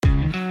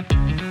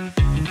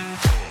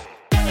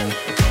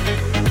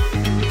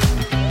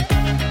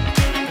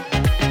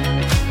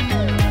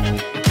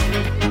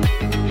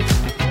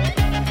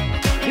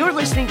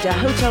to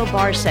Hotel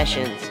Bar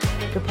Sessions,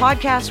 the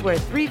podcast where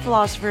three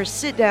philosophers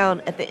sit down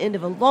at the end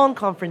of a long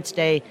conference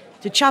day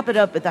to chop it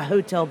up at the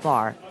hotel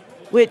bar,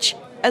 which,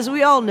 as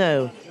we all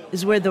know,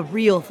 is where the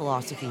real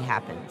philosophy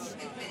happens.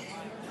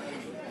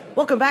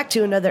 Welcome back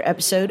to another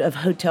episode of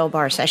Hotel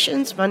Bar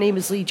Sessions. My name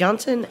is Lee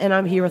Johnson, and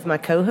I'm here with my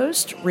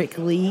co-host, Rick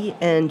Lee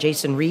and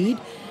Jason Reed.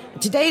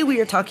 Today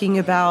we are talking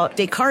about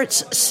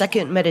Descartes'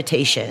 second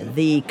meditation,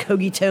 the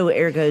cogito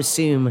ergo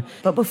sum.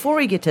 But before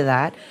we get to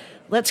that,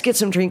 let's get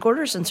some drink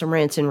orders and some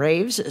rants and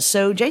raves.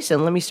 So,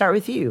 Jason, let me start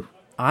with you.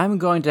 I'm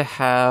going to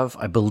have,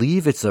 I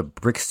believe it's a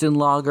Brixton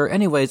lager.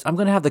 Anyways, I'm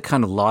going to have the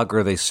kind of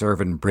lager they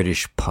serve in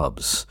British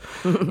pubs.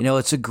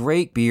 It's a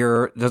great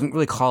beer. It doesn't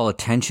really call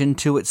attention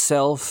to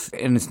itself,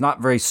 and it's not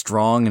very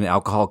strong in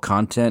alcohol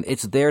content.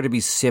 It's there to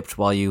be sipped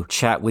while you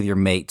chat with your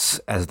mates,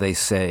 as they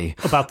say.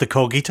 About the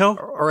cogito?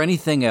 Or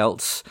anything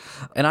else.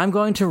 And I'm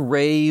going to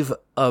rave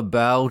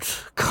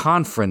about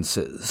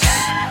conferences.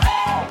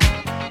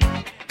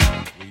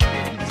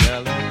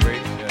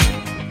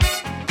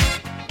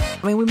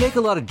 I mean, we make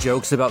a lot of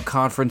jokes about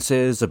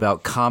conferences,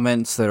 about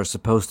comments that are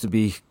supposed to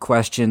be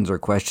questions or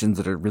questions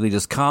that are really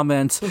just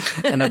comments,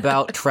 and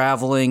about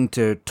traveling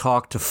to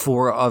talk to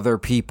four other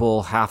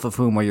people, half of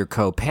whom are your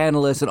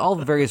co-panelists, and all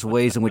the various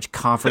ways in which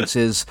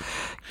conferences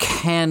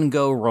can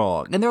go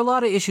wrong. And there are a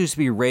lot of issues to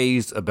be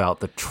raised about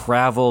the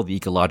travel, the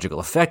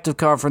ecological effect of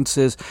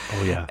conferences,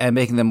 and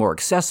making them more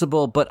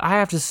accessible. But I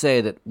have to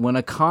say that when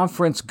a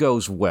conference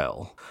goes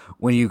well,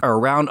 when you are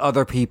around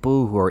other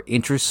people who are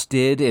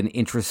interested and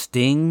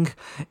interesting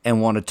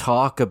and want to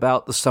talk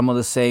about some of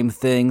the same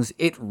things,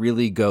 it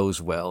really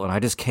goes well. And I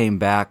just came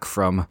back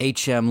from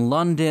HM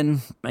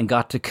London and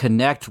got to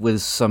connect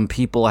with some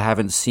people I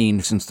haven't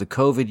seen since the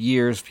COVID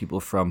years,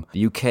 people from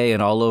the UK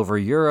and all over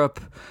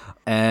Europe.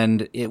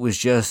 And it was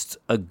just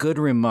a good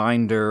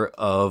reminder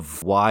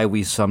of why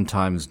we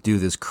sometimes do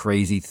this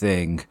crazy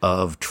thing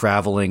of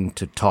traveling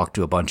to talk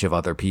to a bunch of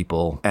other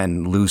people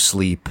and lose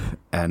sleep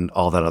and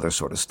all that other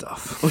sort of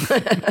stuff.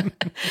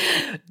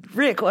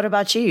 Rick, what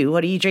about you?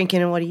 What are you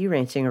drinking and what are you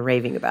ranting or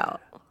raving about?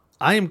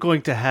 I am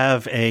going to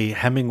have a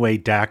Hemingway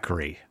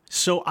daiquiri.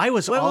 So I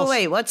was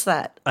Wait, what's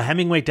that? A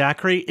Hemingway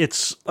daiquiri?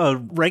 It's a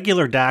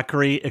regular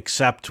daiquiri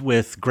except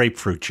with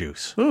grapefruit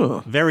juice.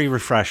 Ooh. Very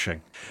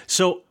refreshing.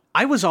 So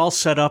I was all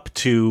set up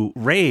to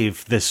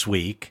rave this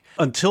week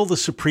until the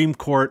Supreme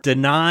Court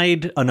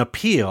denied an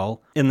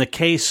appeal in the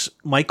case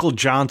Michael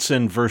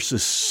Johnson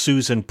versus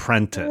Susan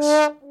Prentice.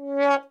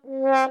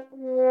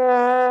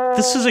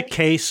 This is a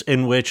case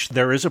in which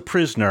there is a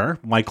prisoner,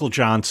 Michael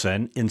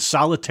Johnson, in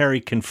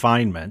solitary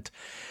confinement,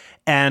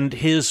 and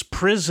his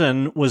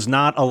prison was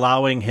not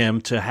allowing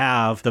him to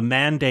have the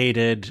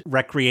mandated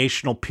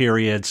recreational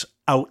periods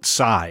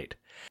outside.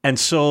 And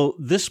so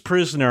this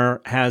prisoner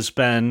has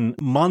been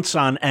months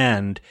on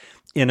end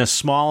in a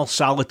small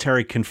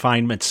solitary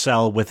confinement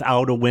cell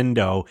without a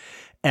window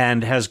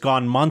and has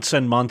gone months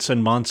and months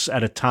and months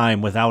at a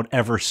time without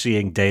ever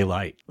seeing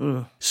daylight.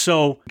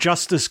 So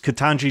Justice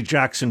Ketanji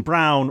Jackson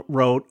Brown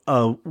wrote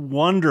a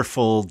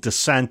wonderful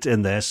dissent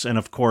in this, and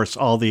of course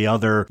all the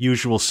other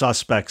usual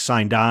suspects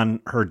signed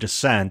on her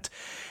dissent.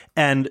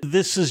 And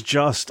this is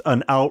just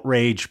an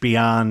outrage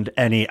beyond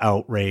any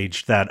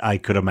outrage that I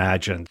could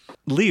imagine.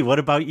 Lee, what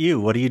about you?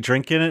 What are you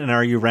drinking, and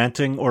are you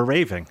ranting or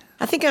raving?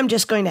 I think I'm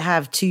just going to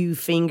have 2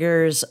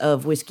 fingers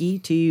of whiskey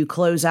to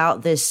close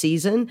out this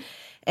season.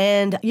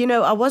 And,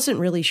 I wasn't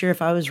really sure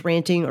if I was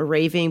ranting or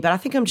raving, but I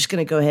think I'm just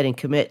going to go ahead and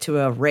commit to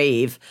a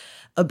rave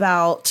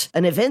about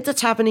an event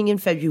that's happening in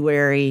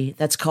February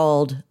that's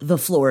called the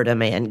Florida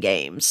Man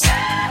Games.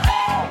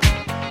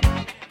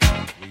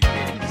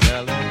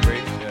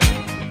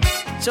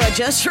 So I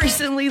just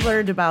recently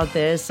learned about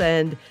this,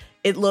 and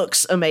it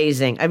looks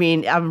amazing. I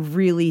mean, I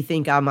really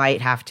think I might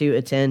have to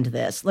attend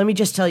this. Let me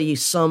just tell you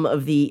some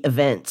of the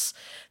events.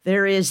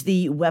 There is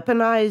the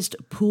weaponized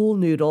pool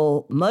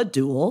noodle mud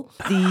duel,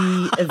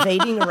 the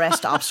evading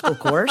arrest obstacle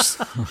course.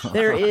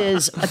 There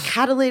is a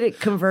catalytic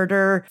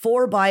converter,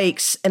 4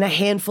 bikes, and a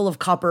handful of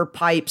copper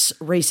pipes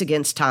race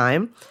against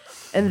time.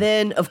 And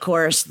then, of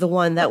course, the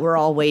one that we're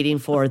all waiting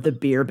for, the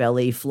Beer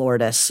Belly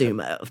Florida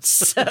Sumo.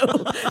 So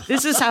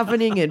this is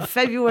happening in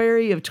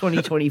February of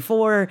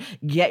 2024.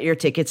 Get your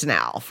tickets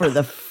now for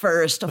the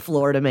first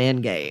Florida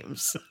Man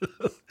Games.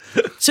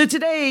 So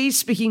today,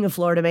 speaking of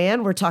Florida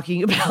Man, we're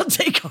talking about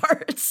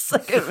Descartes'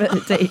 second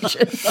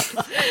meditation.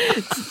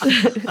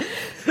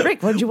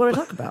 Rick, what did you want to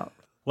talk about?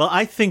 Well,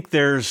 I think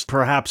there's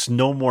perhaps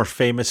no more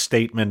famous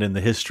statement in the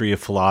history of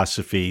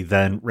philosophy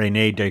than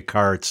René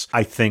Descartes'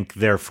 "I think,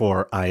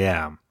 therefore I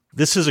am."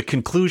 This is a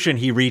conclusion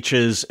he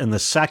reaches in the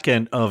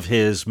second of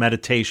his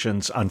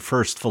meditations on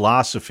first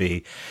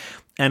philosophy,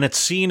 and it's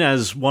seen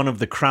as one of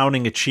the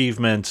crowning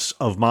achievements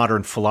of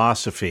modern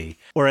philosophy,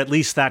 or at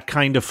least that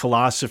kind of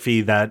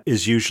philosophy that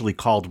is usually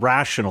called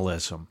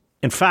rationalism.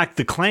 In fact,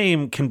 the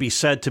claim can be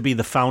said to be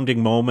the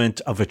founding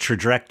moment of a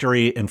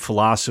trajectory in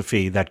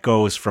philosophy that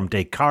goes from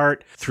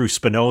Descartes through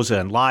Spinoza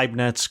and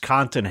Leibniz,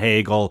 Kant and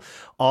Hegel,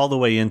 all the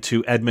way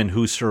into Edmund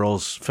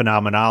Husserl's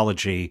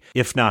phenomenology,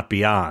 if not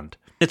beyond.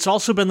 It's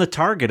also been the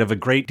target of a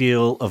great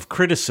deal of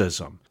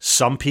criticism.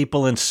 Some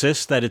people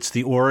insist that it's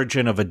the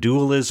origin of a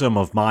dualism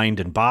of mind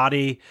and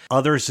body.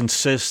 Others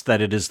insist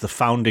that it is the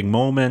founding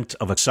moment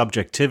of a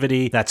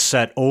subjectivity that's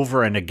set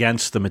over and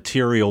against the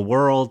material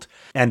world.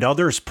 And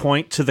others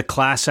point to the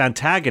class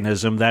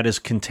antagonism that is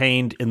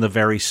contained in the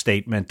very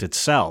statement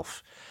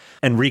itself.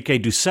 Enrique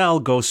Dussel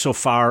goes so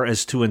far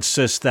as to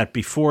insist that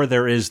before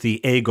there is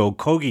the ego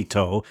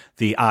cogito,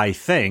 the I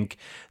think,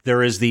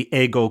 there is the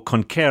ego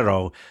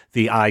conquero,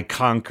 the I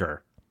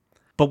conquer.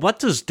 But what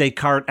does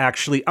Descartes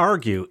actually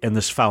argue in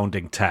this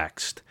founding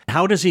text?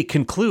 How does he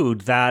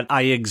conclude that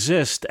I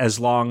exist as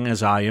long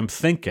as I am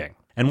thinking?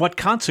 And what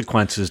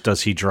consequences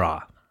does he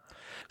draw?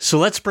 So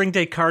let's bring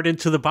Descartes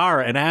into the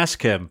bar and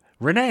ask him,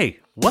 Rene,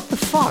 what the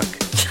fuck?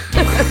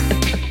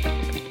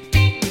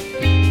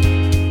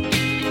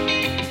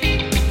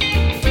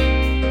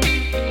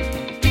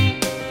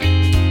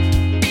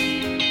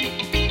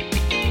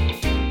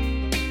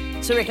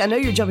 So, Rick, I know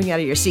you're jumping out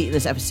of your seat in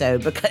this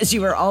episode because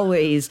you are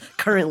always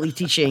currently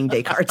teaching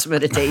Descartes'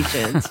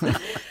 Meditations.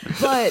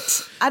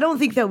 But I don't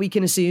think that we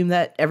can assume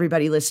that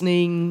everybody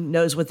listening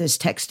knows what this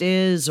text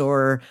is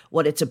or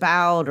what it's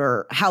about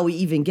or how we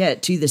even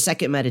get to the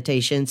second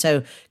meditation.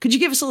 So could you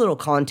give us a little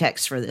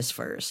context for this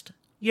first?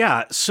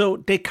 Yeah, so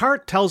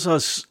Descartes tells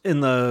us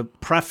in the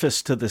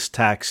preface to this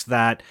text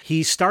that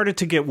he started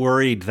to get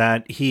worried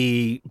that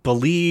he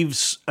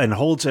believes and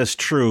holds as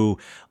true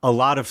a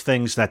lot of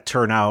things that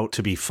turn out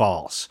to be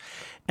false.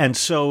 And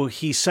so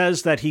he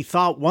says that he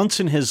thought once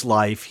in his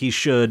life he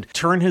should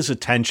turn his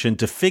attention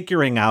to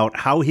figuring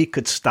out how he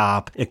could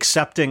stop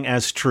accepting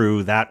as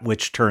true that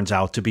which turns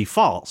out to be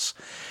false.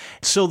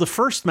 So the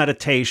first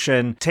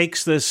meditation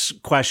takes this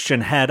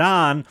question head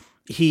on.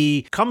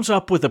 He comes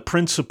up with a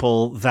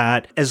principle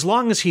that as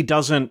long as he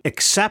doesn't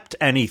accept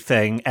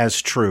anything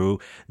as true,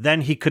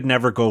 then he could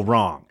never go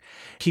wrong.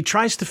 He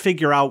tries to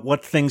figure out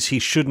what things he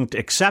shouldn't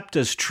accept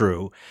as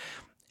true,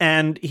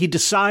 and he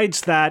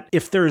decides that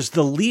if there's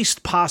the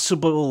least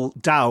possible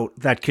doubt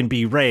that can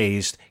be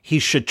raised, he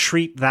should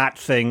treat that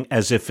thing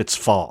as if it's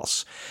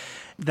false.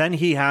 Then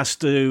he has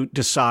to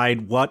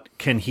decide what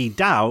can he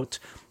doubt.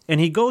 And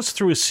he goes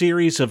through a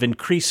series of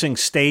increasing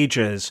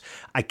stages.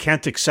 I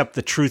can't accept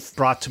the truth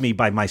brought to me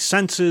by my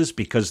senses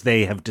because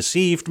they have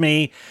deceived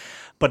me.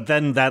 But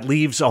then that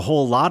leaves a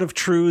whole lot of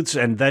truths.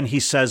 And then he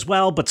says,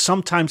 well, but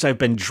sometimes I've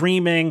been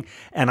dreaming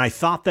and I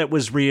thought that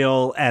was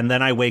real. And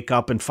then I wake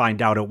up and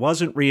find out it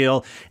wasn't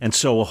real. And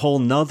so a whole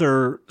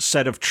nother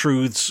set of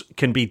truths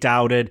can be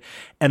doubted.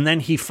 And then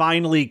he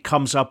finally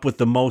comes up with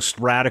the most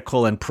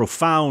radical and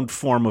profound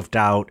form of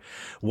doubt.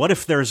 What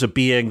if there's a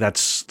being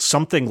that's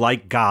something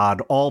like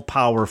God, all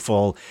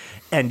powerful,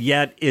 and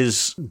yet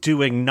is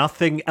doing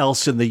nothing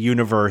else in the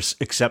universe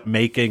except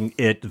making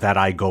it that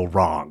I go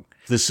wrong?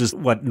 This is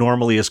what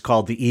normally is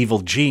called the evil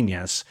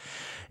genius.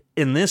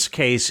 In this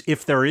case,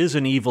 if there is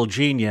an evil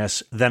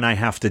genius, then I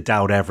have to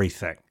doubt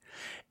everything.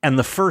 And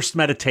the first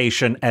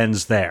meditation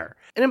ends there.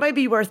 And it might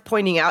be worth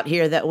pointing out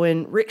here that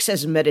when Rick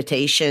says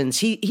meditations,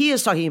 he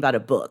is talking about a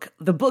book.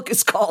 The book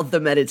is called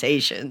The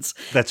Meditations.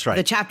 That's right.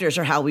 The chapters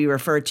are how we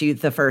refer to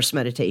the first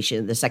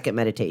meditation, the second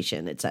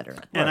meditation,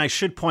 etc. And I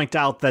should point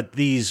out that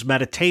these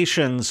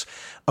meditations,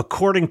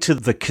 according to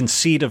the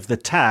conceit of the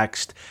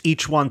text,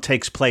 each one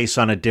takes place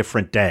on a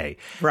different day.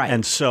 Right.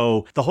 And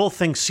so the whole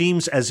thing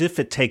seems as if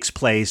it takes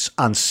place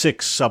on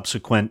 6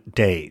 subsequent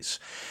days.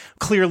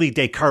 Clearly,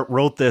 Descartes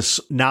wrote this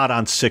not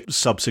on 6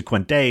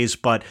 subsequent days,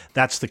 but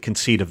that's the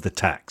conceit of the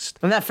text.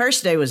 And that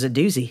first day was a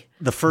doozy.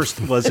 The first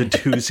was a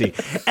doozy.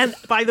 And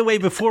by the way,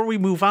 before we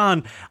move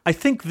on, I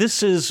think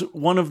this is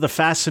one of the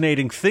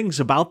fascinating things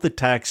about the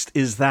text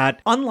is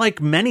that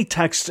unlike many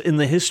texts in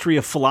the history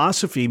of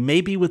philosophy,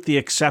 maybe with the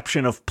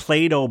exception of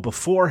Plato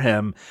before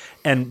him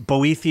and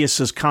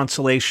Boethius's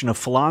Consolation of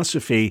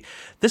Philosophy,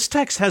 this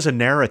text has a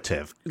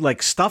narrative.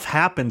 Like stuff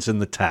happens in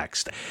the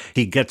text.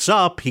 He gets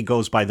up, he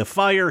goes by the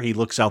fire, he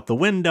looks out the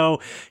window,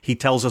 he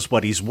tells us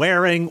what he's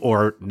wearing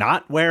or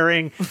not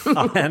wearing.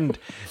 And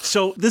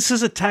so this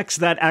is a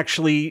text that actually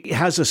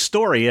has a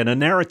story and a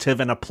narrative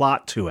and a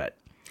plot to it.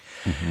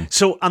 Mm-hmm.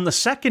 So on the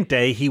second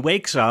day, he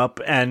wakes up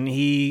and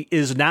he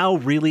is now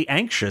really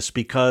anxious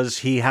because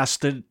he has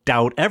to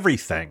doubt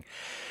everything.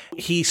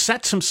 He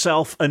sets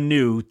himself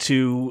anew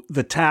to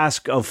the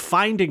task of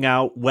finding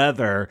out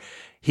whether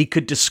he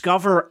could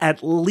discover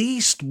at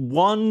least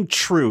one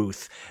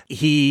truth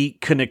he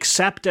can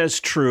accept as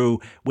true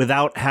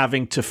without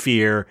having to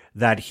fear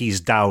that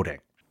he's doubting.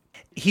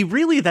 He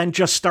really then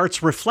just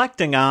starts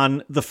reflecting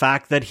on the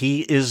fact that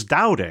he is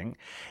doubting.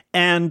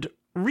 And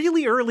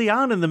really early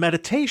on in the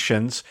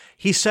meditations,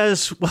 he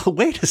says, well,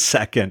 wait a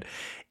second.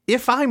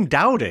 If I'm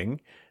doubting,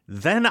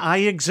 then I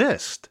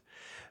exist.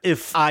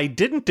 If I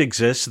didn't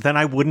exist, then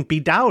I wouldn't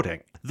be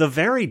doubting. The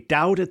very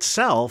doubt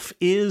itself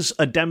is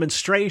a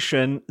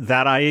demonstration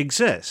that I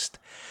exist.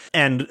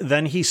 And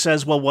then he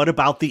says, well, what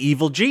about the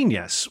evil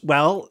genius?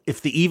 Well,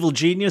 if the evil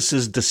genius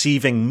is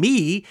deceiving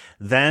me,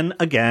 then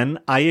again,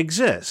 I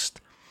exist.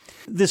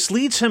 This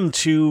leads him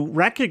to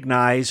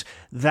recognize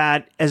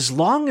that as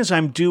long as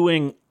I'm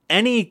doing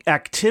any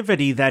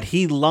activity that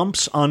he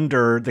lumps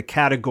under the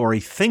category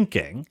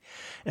thinking,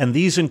 and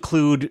these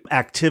include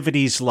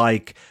activities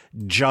like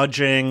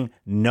judging,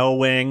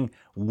 knowing,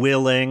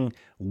 willing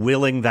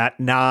that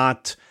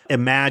not,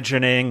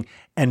 imagining,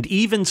 and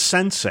even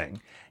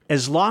sensing.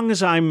 As long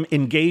as I'm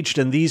engaged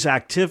in these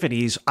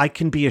activities, I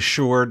can be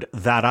assured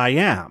that I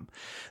am.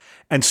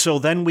 And so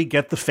then we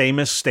get the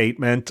famous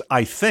statement,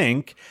 I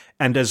think,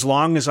 and as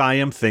long as I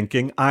am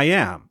thinking, I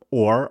am.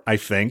 Or I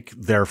think,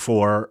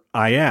 therefore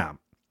I am.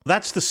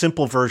 That's the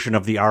simple version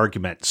of the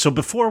argument. So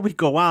before we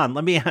go on,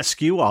 let me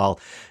ask you all,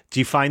 do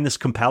you find this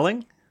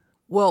compelling?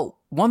 Well,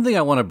 one thing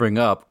I want to bring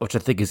up, which I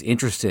think is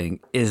interesting,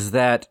 is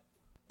that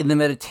in the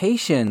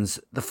meditations,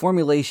 the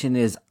formulation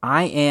is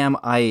I am,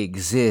 I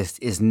exist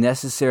is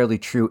necessarily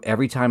true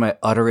every time I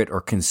utter it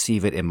or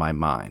conceive it in my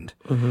mind.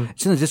 Mm-hmm.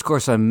 It's in the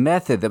Discourse on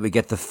Method that we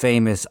get the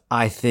famous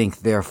I think,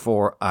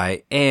 therefore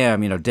I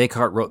am.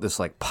 Descartes wrote this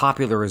like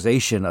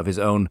popularization of his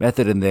own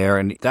method in there,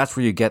 and that's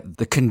where you get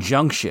the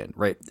conjunction,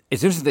 right?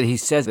 It's interesting that he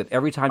says that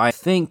every time I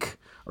think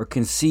or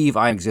conceive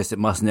I exist, it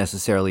must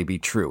necessarily be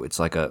true. It's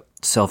like a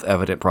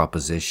self-evident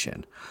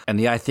proposition. And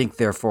the I think,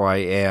 therefore I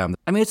am.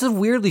 I mean, it's a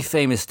weirdly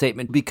famous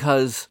statement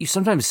because you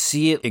sometimes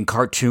see it in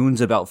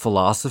cartoons about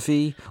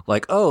philosophy.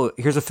 Like, oh,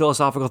 here's a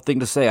philosophical thing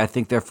to say, I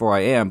think, therefore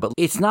I am. But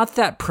it's not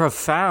that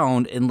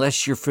profound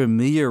unless you're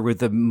familiar with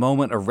the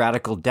moment of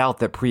radical doubt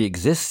that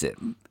pre-exists it.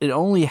 It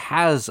only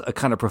has a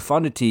kind of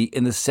profundity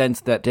in the sense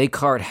that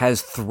Descartes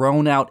has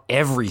thrown out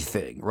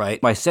everything,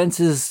 right? My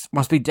senses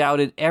must be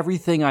doubted.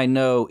 Everything I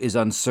know is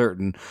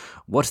uncertain.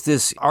 What's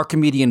this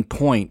Archimedean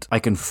point I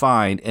can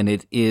find? And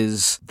it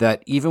is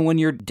that even when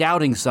you're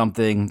doubting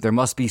something, there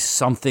must be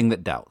something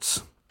that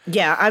doubts.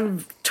 Yeah, I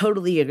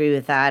totally agree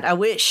with that. I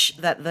wish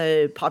that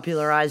the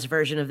popularized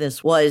version of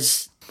this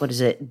was, what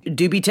is it?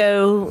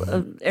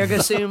 Dubito, ergo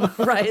sum,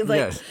 right?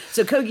 Yes.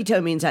 So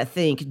cogito means I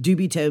think,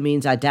 dubito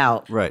means I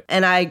doubt. Right.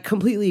 And I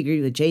completely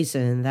agree with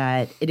Jason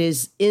that it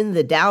is in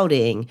the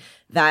doubting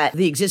that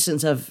the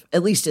existence of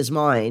at least his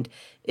mind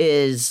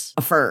is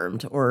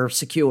affirmed or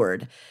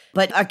secured.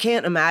 But I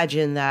can't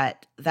imagine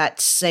that that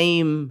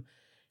same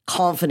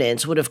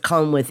confidence would have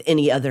come with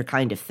any other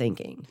kind of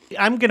thinking.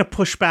 I'm going to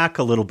push back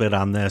a little bit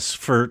on this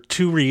for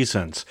two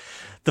reasons.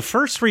 The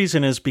first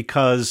reason is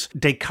because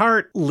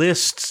Descartes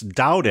lists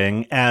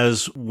doubting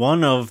as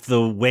one of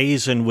the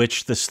ways in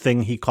which this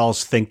thing he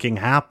calls thinking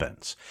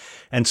happens.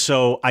 And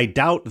so I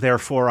doubt,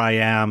 therefore I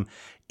am,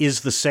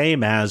 is the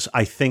same as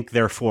I think,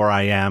 therefore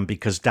I am,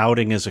 because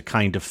doubting is a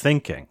kind of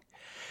thinking.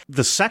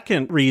 The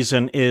second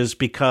reason is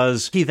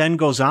because he then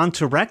goes on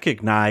to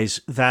recognize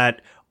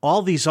that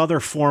all these other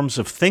forms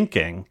of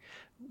thinking,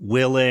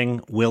 willing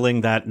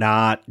that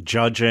not,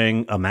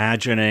 judging,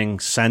 imagining,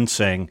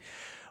 sensing,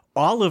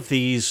 all of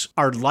these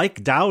are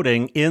like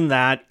doubting in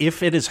that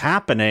if it is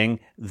happening,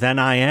 then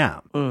I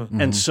am.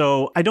 Mm-hmm. And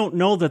so I don't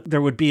know that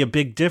there would be a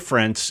big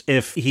difference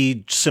if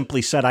he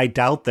simply said, I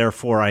doubt,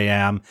 therefore I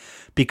am,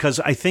 because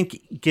I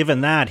think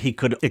given that, he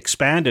could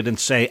expand it and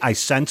say, I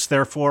sense,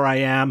 therefore I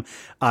am,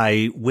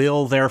 I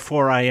will,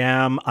 therefore I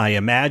am, I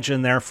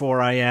imagine,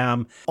 therefore I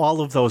am.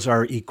 All of those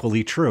are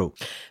equally true.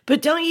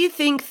 But don't you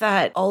think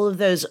that all of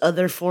those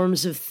other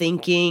forms of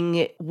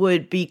thinking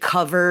would be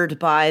covered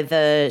by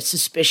the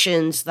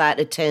suspicions that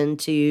attend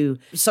to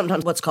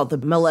sometimes what's called the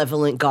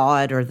malevolent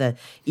God or the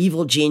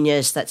evil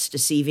genius that's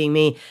deceiving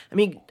me? I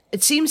mean,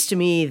 it seems to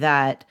me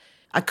that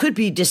I could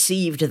be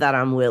deceived that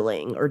I'm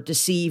willing or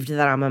deceived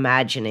that I'm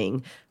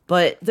imagining,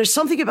 but there's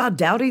something about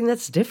doubting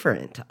that's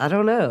different. I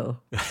don't know.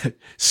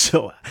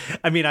 So,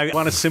 I mean, I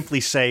want to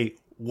simply say,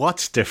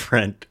 what's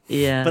different?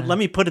 Yeah. But let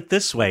me put it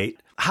this way.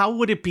 How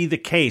would it be the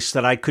case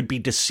that I could be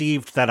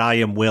deceived that I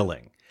am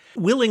willing?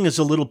 Willing is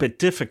a little bit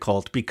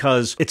difficult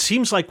because it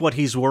seems like what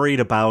he's worried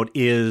about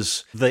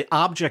is the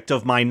object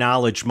of my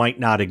knowledge might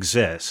not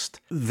exist.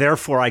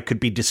 Therefore, I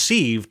could be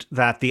deceived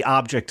that the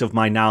object of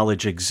my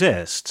knowledge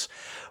exists.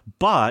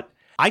 But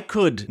I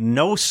could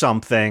know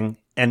something,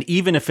 and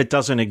even if it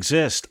doesn't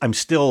exist, I'm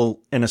still,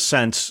 in a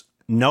sense,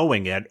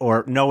 knowing it,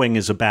 or knowing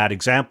is a bad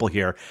example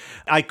here.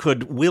 I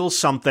could will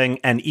something,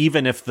 and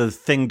even if the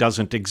thing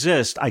doesn't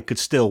exist, I could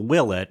still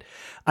will it.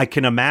 I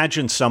can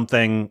imagine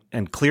something,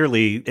 and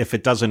clearly, if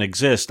it doesn't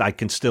exist, I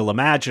can still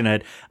imagine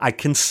it. I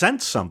can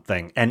sense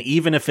something, and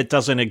even if it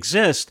doesn't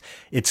exist,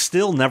 it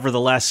still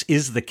nevertheless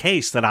is the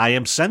case that I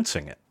am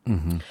sensing it.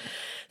 Mm-hmm.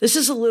 This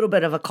is a little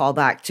bit of a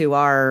callback to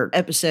our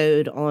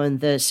episode on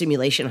the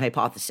simulation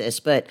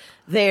hypothesis, but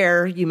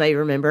there, you may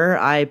remember,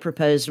 I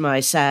proposed my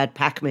sad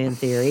Pac-Man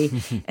theory,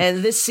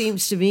 and this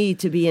seems to me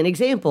to be an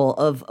example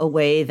of a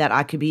way that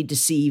I could be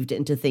deceived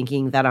into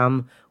thinking that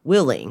I'm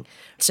willing.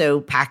 So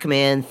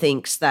Pac-Man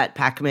thinks that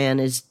Pac-Man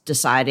is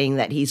deciding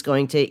that he's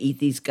going to eat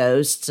these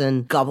ghosts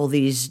and gobble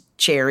these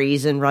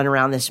cherries and run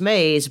around this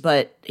maze,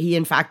 but he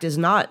in fact is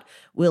not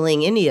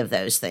willing any of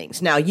those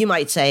things. Now, you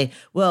might say,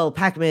 well,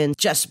 Pac-Man,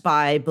 just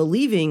by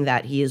believing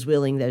that he is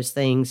willing those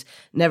things,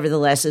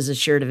 nevertheless is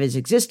assured of his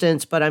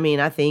existence. But I mean,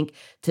 I think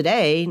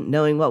today,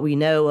 knowing what we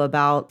know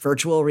about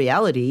virtual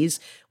realities,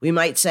 we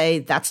might say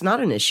that's not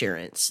an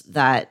assurance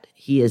that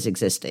he is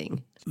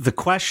existing. The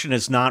question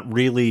is not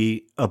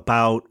really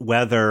about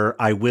whether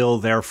I will,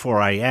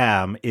 therefore I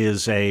am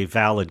is a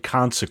valid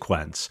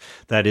consequence.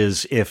 That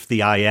is, if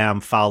the I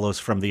am follows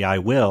from the I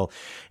will.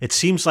 It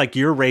seems like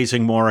you're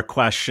raising more a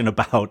question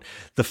about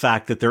the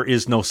fact that there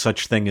is no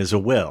such thing as a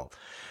will.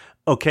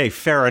 Okay,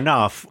 fair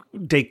enough.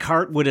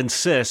 Descartes would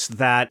insist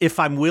that if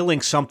I'm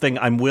willing something,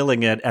 I'm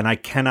willing it, and I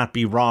cannot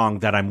be wrong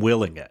that I'm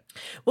willing it.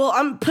 Well,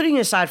 I'm putting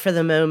aside for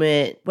the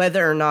moment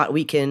whether or not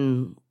we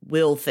can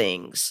will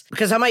things,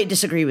 because I might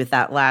disagree with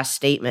that last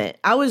statement.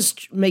 I was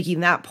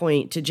making that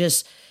point to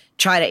just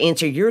try to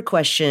answer your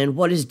question,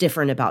 what is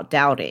different about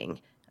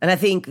doubting? And I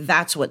think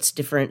that's what's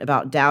different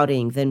about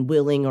doubting than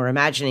willing or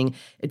imagining.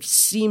 It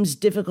seems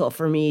difficult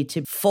for me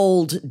to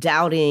fold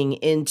doubting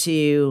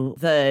into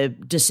the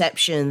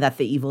deception that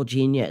the evil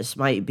genius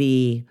might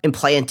be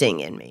implanting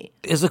in me.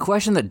 Is the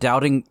question that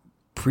doubting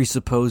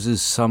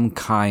presupposes some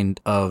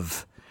kind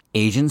of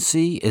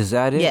agency? Is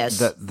that it? Yes.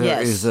 That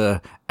there is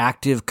a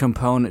active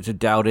component to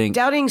doubting?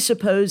 Doubting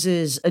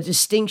supposes a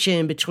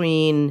distinction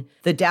between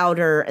the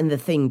doubter and the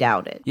thing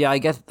doubted. Yeah, I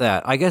get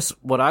that. I guess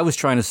what I was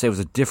trying to say was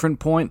a different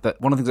point. That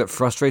one of the things that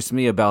frustrates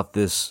me about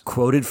this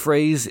quoted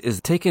phrase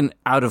is taken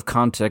out of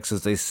context,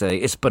 as they say,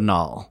 it's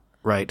banal.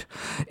 Right.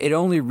 It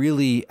only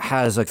really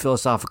has a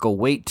philosophical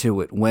weight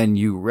to it when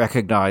you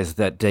recognize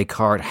that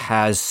Descartes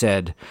has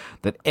said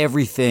that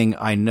everything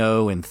I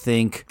know and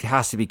think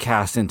has to be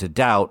cast into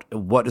doubt.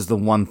 What is the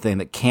one thing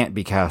that can't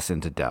be cast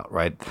into doubt,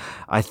 right?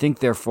 I think,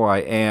 therefore,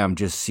 I am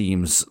just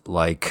seems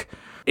like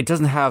it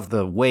doesn't have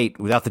the weight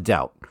without the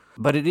doubt.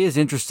 But it is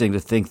interesting to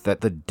think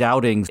that the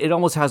doubting, it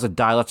almost has a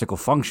dialectical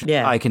function.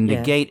 Yeah, I can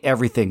negate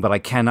everything, but I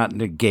cannot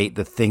negate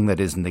the thing that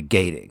is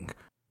negating.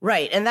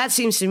 Right. And that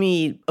seems to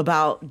me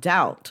about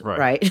doubt,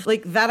 right?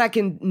 Like that I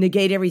can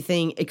negate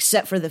everything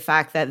except for the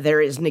fact that there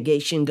is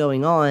negation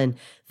going on.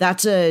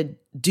 That's a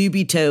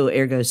dubito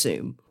ergo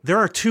sum. There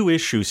are two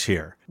issues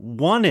here.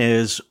 One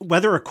is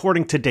whether,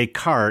 according to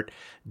Descartes,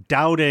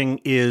 doubting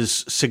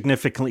is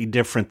significantly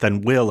different than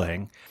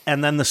willing.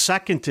 And then the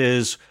second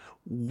is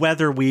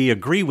whether we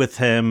agree with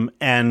him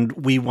and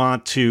we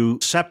want to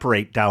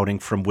separate doubting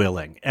from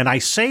willing. And I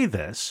say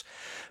this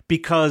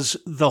because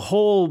the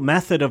whole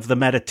method of the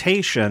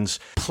meditations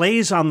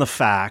plays on the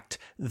fact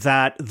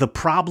that the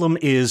problem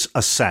is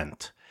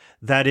assent.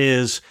 That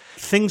is,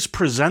 things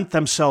present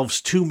themselves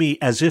to me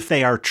as if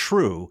they are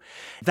true.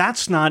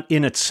 That's not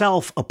in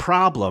itself a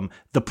problem.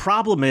 The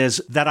problem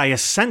is that I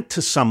assent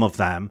to some of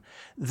them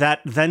that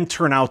then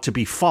turn out to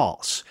be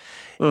false.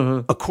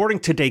 Mm-hmm.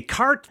 According to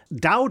Descartes,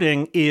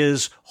 doubting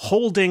is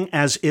holding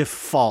as if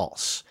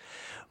false.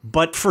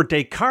 But for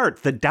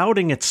Descartes, the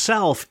doubting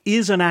itself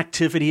is an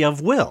activity of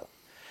will.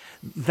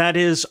 That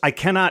is, I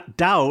cannot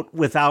doubt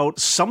without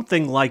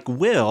something like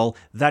will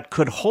that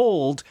could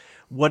hold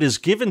what is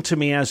given to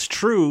me as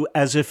true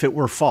as if it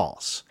were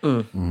false.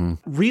 Mm-hmm.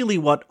 Really,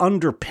 what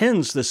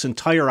underpins this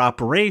entire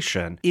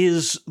operation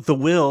is the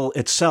will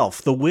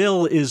itself. The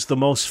will is the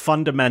most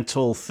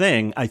fundamental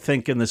thing, I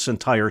think, in this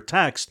entire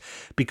text,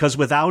 because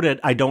without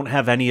it, I don't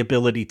have any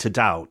ability to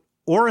doubt,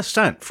 or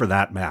assent for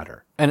that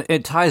matter. And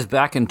it ties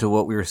back into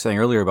what we were saying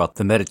earlier about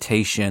the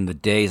meditation, the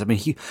days. I mean,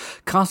 he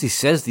constantly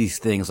says these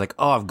things like,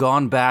 oh, I've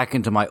gone back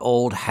into my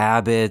old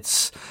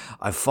habits.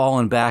 I've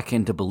fallen back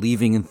into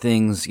believing in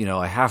things. You know,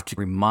 I have to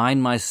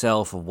remind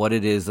myself of what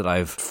it is that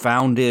I've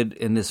founded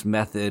in this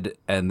method.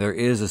 And there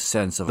is a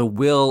sense of the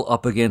will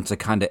up against a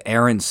kind of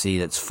errancy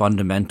that's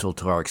fundamental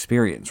to our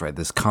experience, right?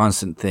 This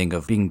constant thing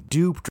of being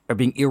duped or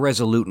being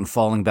irresolute and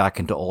falling back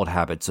into old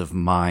habits of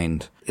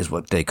mind is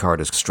what Descartes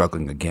is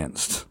struggling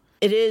against.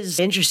 It is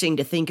interesting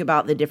to think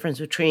about the difference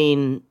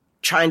between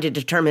trying to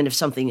determine if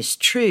something is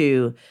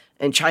true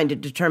and trying to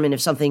determine if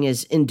something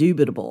is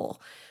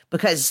indubitable,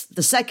 because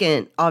the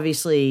second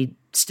obviously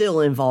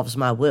still involves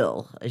my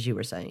will, as you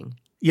were saying.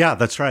 Yeah,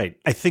 that's right.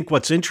 I think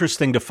what's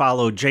interesting to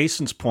follow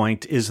Jason's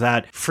point is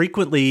that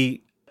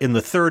frequently in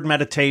the third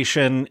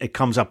meditation, it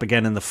comes up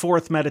again in the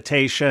fourth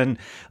meditation,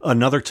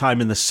 another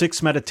time in the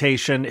sixth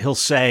meditation, he'll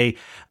say,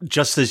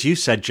 just as you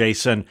said,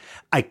 Jason,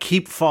 I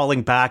keep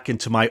falling back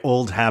into my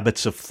old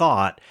habits of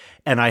thought,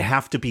 and I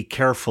have to be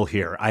careful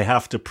here. I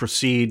have to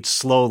proceed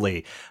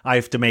slowly. I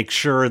have to make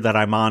sure that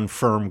I'm on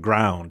firm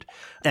ground.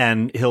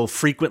 And he'll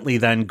frequently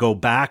then go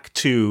back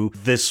to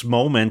this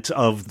moment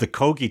of the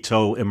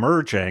cogito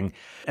emerging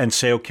and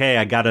say, okay,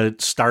 I got to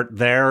start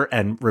there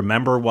and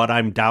remember what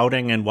I'm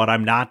doubting and what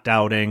I'm not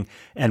doubting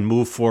and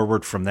move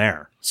forward from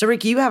there. So,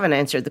 Rick, you haven't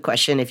answered the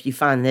question if you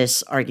find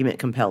this argument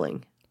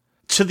compelling.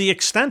 To the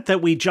extent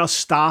that we just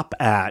stop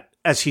at,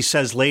 as he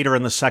says later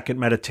in the second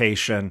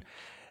meditation,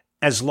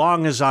 as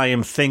long as I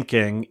am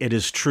thinking, it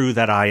is true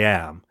that I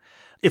am.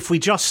 If we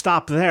just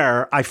stop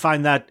there, I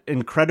find that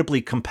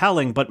incredibly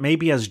compelling, but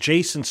maybe, as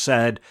Jason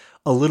said,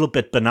 a little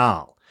bit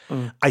banal.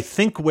 I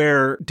think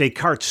where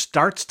Descartes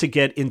starts to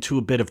get into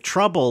a bit of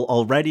trouble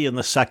already in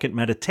the second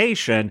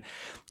meditation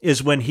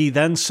is when he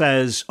then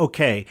says,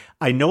 okay,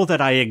 I know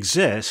that I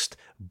exist,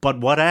 but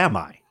what am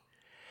I?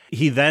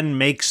 He then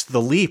makes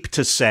the leap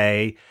to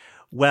say,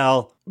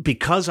 well,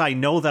 because I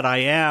know that I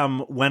am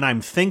when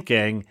I'm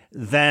thinking,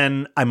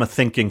 then I'm a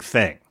thinking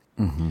thing.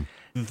 Mm-hmm.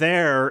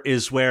 There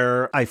is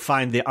where I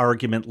find the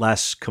argument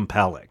less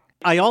compelling.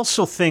 I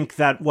also think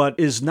that what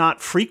is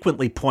not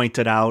frequently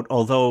pointed out,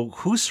 although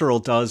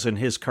Husserl does in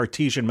his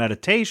Cartesian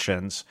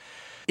Meditations,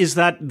 is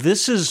that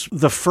this is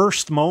the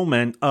first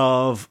moment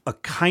of a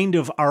kind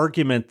of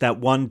argument that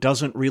one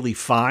doesn't really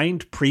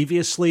find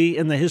previously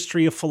in the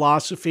history of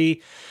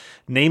philosophy,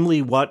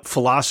 namely what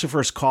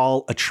philosophers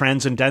call a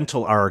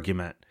transcendental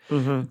argument.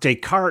 Mm-hmm.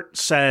 Descartes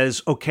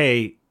says,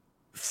 okay,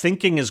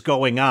 thinking is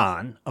going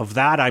on, of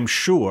that I'm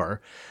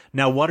sure.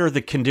 Now, what are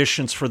the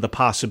conditions for the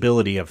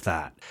possibility of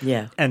that?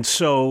 Yeah. And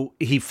so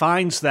he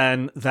finds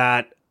then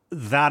that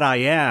I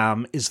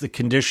am is the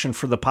condition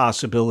for the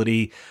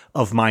possibility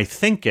of my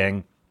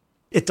thinking.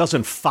 It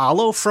doesn't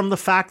follow from the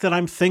fact that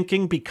I'm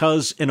thinking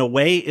because in a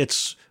way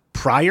it's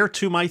prior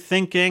to my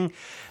thinking.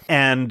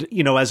 And,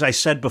 as I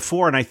said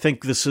before, and I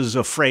think this is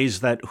a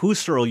phrase that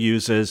Husserl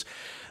uses,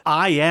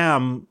 I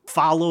am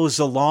follows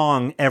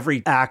along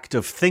every act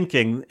of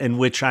thinking in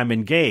which I'm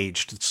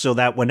engaged so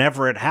that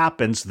whenever it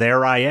happens,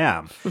 there I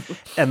am.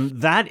 And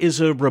that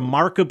is a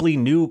remarkably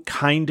new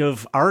kind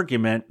of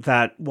argument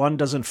that one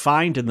doesn't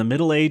find in the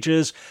Middle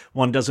Ages.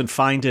 One doesn't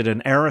find it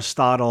in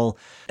Aristotle,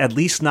 at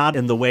least not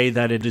in the way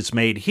that it is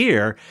made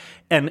here.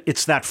 And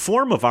it's that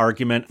form of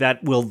argument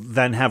that will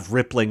then have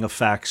rippling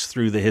effects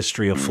through the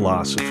history of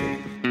philosophy.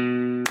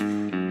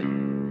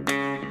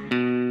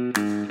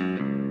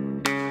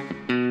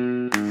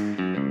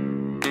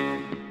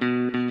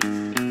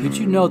 Did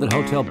you know that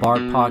Hotel Bar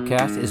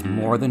Podcast is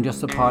more than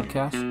just a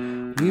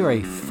podcast? We are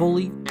a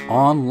fully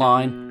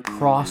online,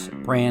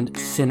 cross-brand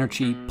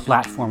synergy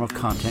platform of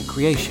content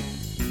creation.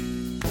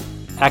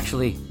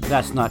 Actually,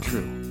 that's not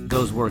true.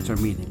 Those words are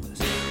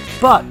meaningless.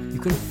 But you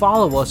can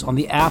follow us on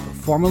the app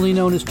formerly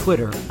known as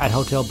Twitter at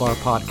Hotel Bar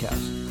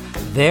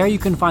Podcast. There you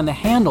can find the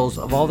handles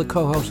of all the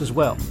co-hosts as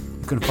well.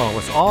 You can follow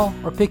us all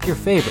or pick your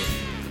favorite.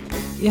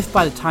 If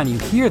by the time you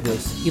hear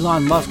this,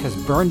 Elon Musk has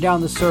burned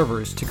down the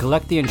servers to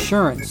collect the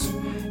insurance,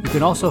 you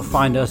can also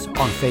find us on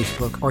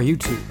Facebook or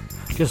YouTube.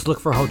 Just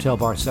look for Hotel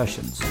Bar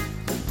Sessions.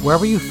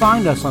 Wherever you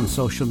find us on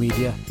social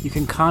media, you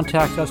can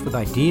contact us with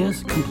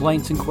ideas,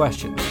 complaints, and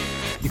questions.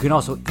 You can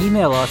also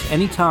email us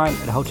anytime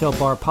at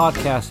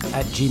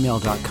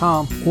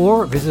hotelbarpodcast@gmail.com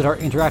or visit our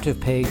interactive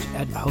page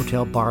at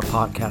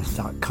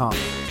hotelbarpodcast.com.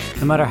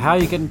 No matter how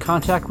you get in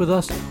contact with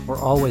us,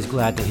 we're always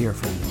glad to hear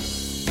from you.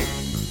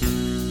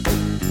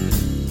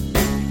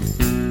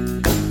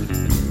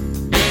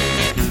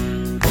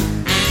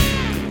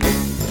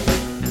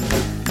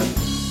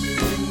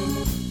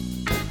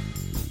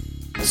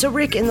 So,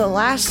 Rick, in the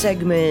last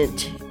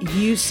segment,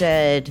 you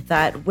said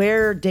that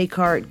where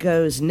Descartes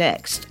goes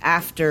next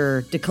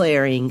after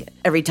declaring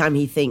every time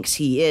he thinks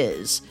he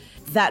is,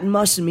 that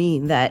must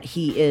mean that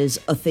he is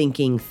a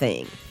thinking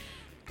thing.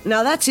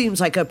 Now, that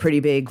seems like a pretty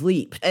big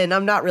leap, and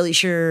I'm not really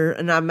sure,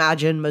 and I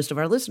imagine most of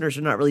our listeners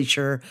are not really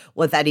sure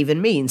what that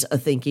even means, a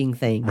thinking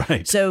thing.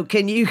 Right. So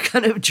can you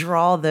kind of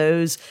draw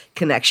those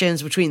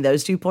connections between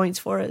those 2 points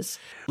for us?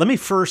 Let me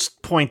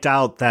first point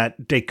out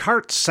that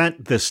Descartes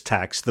sent this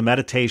text, the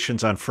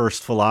Meditations on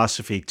First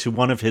Philosophy, to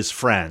one of his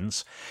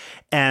friends.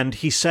 And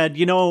he said,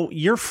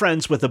 you're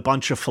friends with a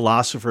bunch of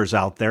philosophers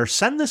out there.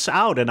 Send this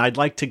out, and I'd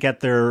like to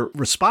get their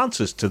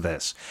responses to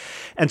this.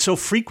 And so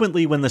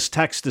frequently when this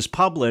text is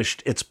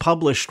published, it's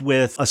published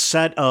with a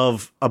set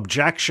of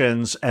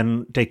objections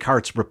and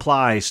Descartes'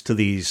 replies to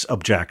these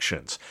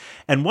objections.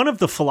 And one of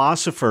the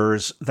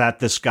philosophers that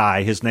this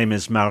guy, his name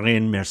is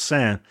Marin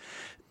Mersenne,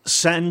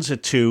 sends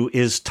it to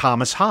is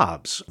Thomas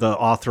Hobbes, the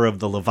author of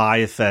the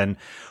Leviathan.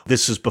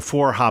 This is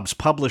before Hobbes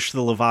published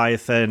the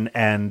Leviathan,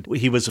 and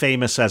he was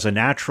famous as a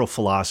natural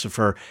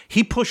philosopher.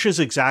 He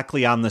pushes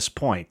exactly on this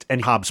point,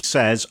 and Hobbes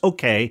says,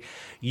 okay,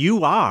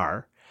 you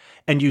are,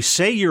 and you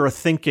say you're a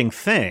thinking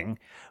thing,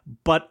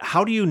 but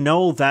how do you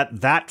know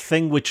that that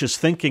thing which is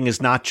thinking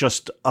is not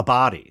just a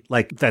body,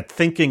 like that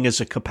thinking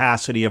is a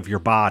capacity of your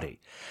body?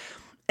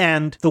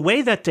 And the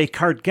way that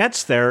Descartes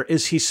gets there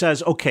is he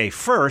says, okay,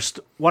 first,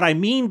 what I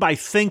mean by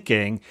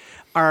thinking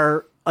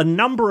are a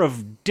number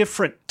of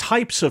different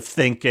types of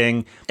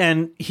thinking,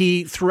 and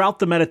he, throughout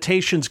the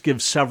Meditations,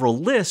 gives several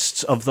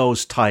lists of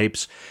those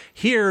types.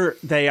 Here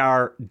they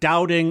are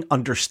doubting,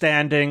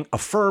 understanding,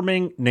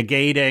 affirming,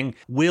 negating,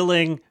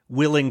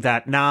 willing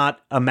that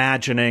not,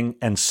 imagining,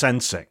 and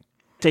sensing.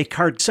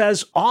 Descartes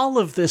says all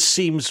of this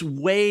seems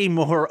way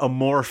more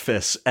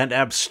amorphous and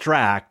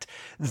abstract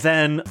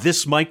than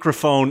this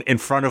microphone in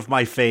front of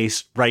my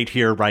face right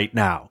here, right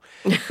now.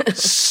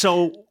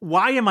 So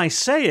why am I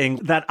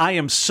saying that I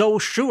am so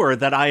sure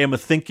that I am a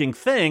thinking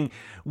thing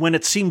when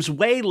it seems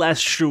way less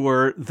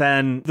sure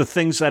than the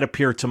things that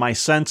appear to my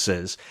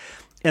senses?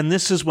 And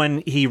this is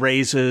when he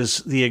raises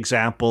the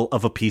example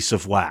of a piece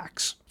of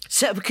wax.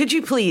 So could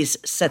you please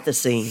set the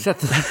scene?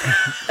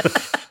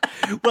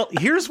 Well,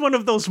 here's one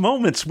of those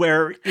moments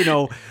where,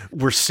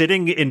 we're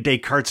sitting in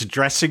Descartes'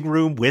 dressing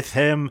room with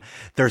him.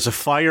 There's a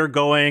fire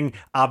going.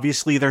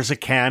 Obviously, there's a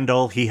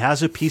candle. He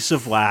has a piece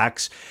of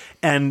wax.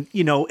 And,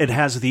 it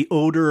has the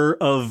odor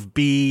of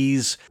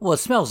bees. Well, it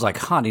smells like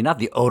honey, not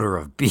the odor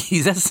of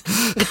bees. That's...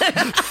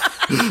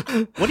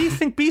 What do you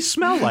think bees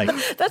smell like?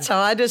 That's how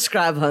I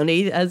describe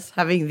honey, as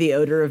having the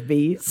odor of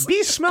bees.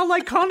 Bees smell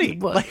like honey.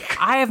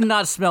 I have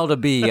not smelled a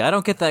bee. I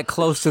don't get that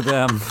close to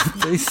them.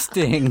 They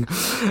sting.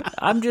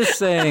 I'm just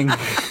saying...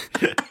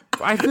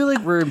 I feel like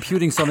we're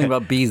imputing something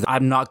about bees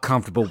I'm not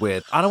comfortable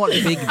with. I don't want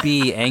Big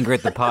B angry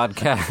at the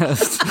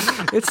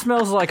podcast. It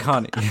smells like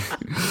honey.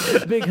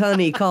 Big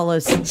Honey, call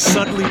us.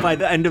 Suddenly, by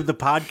the end of the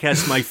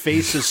podcast, my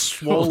face is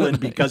swollen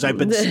because I've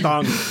been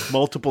stung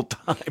multiple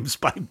times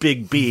by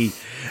Big B.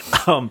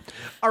 All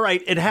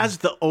right, it has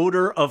the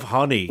odor of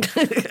honey,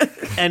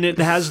 and it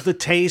has the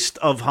taste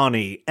of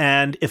honey.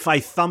 And if I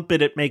thump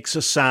it, it makes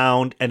a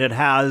sound, and it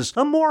has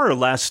a more or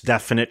less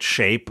definite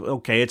shape.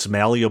 Okay, it's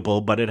malleable,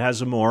 but it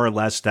has a more or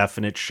less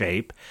definite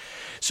shape.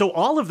 So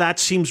all of that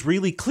seems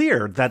really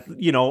clear that,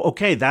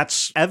 okay,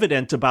 that's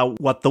evident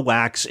about what the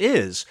wax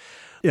is.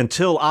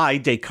 Until I,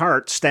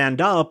 Descartes,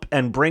 stand up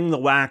and bring the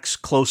wax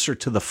closer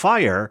to the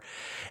fire.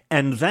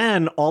 And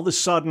then all of a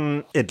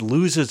sudden it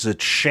loses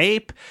its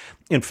shape.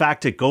 In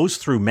fact, it goes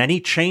through many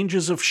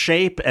changes of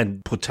shape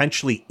and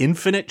potentially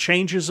infinite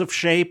changes of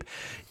shape.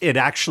 It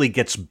actually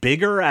gets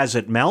bigger as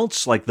it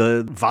melts, like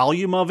the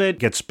volume of it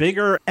gets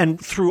bigger. And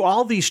through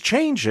all these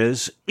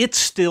changes, it's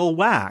still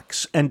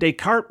wax. And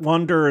Descartes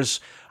wonders,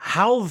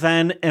 how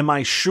then am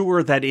I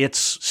sure that it's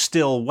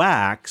still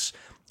wax?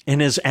 And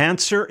his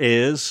answer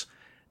is,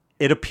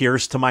 it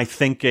appears to my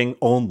thinking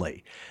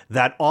only.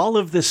 That all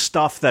of this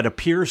stuff that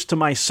appears to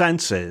my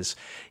senses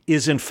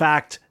is in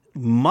fact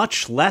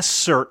much less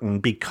certain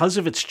because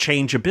of its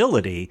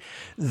changeability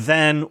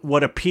than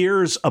what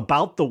appears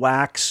about the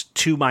wax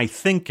to my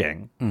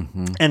thinking.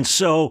 Mm-hmm. And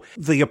so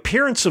the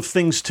appearance of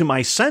things to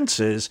my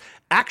senses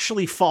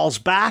actually falls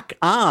back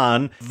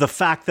on the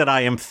fact that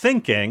I am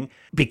thinking,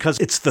 because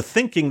it's the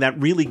thinking that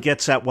really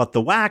gets at what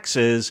the wax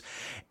is.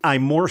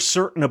 I'm more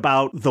certain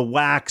about the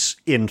wax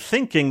in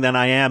thinking than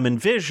I am in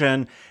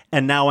vision.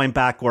 And now I'm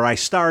back where I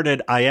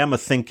started. I am a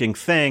thinking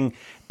thing.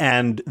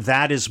 And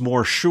that is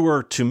more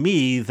sure to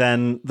me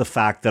than the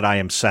fact that I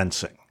am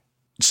sensing.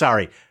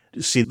 Sorry.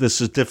 See, this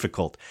is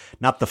difficult.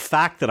 Not the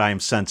fact that I am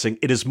sensing.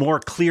 It is more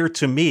clear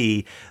to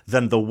me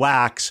than the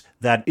wax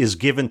that is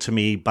given to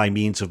me by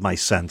means of my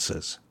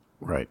senses.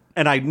 Right.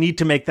 And I need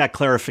to make that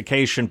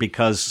clarification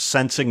because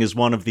sensing is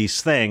one of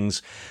these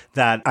things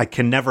that I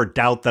can never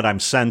doubt that I'm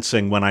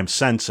sensing when I'm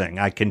sensing.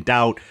 I can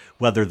doubt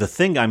whether the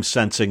thing I'm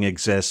sensing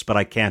exists, but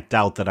I can't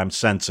doubt that I'm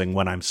sensing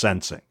when I'm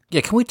sensing.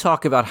 Yeah, can we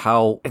talk about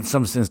how, in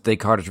some sense,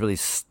 Descartes has really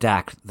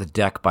stacked the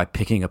deck by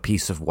picking a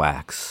piece of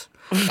wax?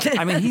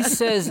 I mean, he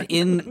says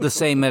in the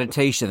same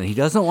meditation that he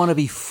doesn't want to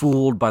be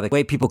fooled by the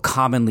way people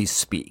commonly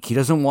speak. He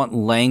doesn't want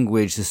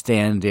language to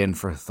stand in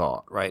for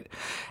thought, right?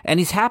 And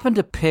he's happened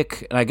to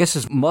pick, and I guess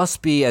this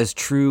must be as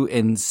true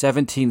in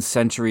 17th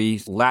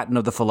century Latin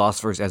of the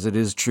philosophers as it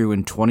is true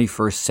in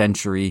 21st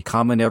century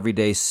common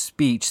everyday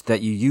speech,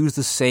 that you use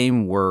the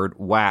same word,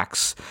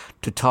 wax,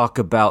 to talk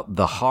about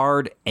the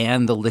hard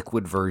and the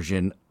liquid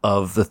version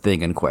of the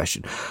thing in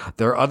question.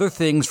 There are other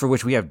things for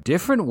which we have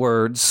different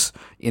words.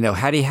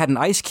 Had he had an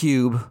ice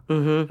cube,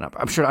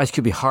 I'm sure an ice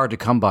cube would be hard to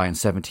come by in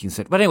 17th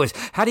century. But anyways,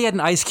 had he had an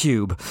ice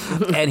cube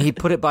and he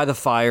put it by the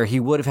fire, he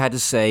would have had to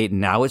say,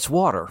 now it's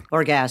water.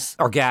 Or gas.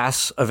 Or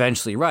gas,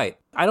 eventually, right.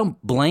 I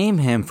don't blame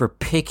him for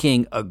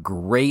picking a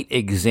great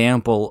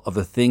example of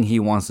the thing he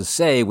wants to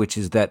say, which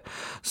is that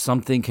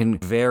something can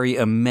vary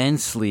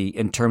immensely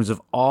in terms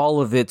of all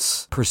of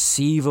its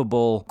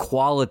perceivable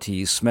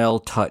qualities, smell,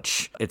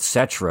 touch,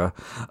 etc.,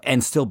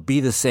 and still be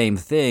the same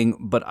thing.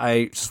 But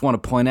I just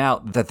want to point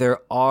out that there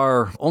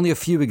are only a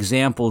few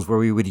examples where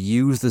we would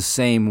use the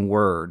same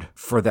word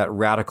for that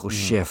radical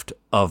shift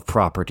of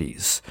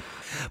properties.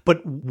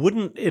 But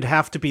wouldn't it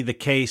have to be the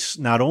case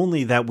not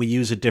only that we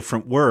use a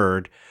different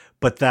word,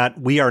 but that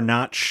we are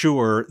not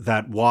sure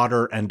that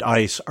water and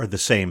ice are the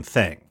same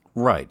thing?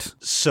 Right.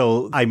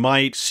 So I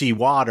might see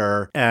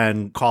water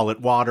and call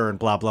it water and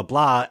blah, blah,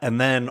 blah.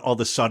 And then all of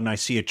a sudden I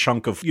see a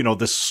chunk of,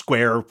 this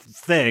square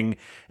thing.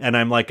 And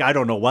I'm like, I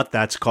don't know what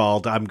that's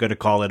called. I'm going to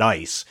call it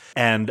ice.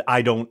 And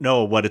I don't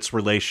know what its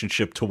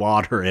relationship to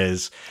water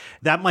is.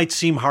 That might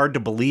seem hard to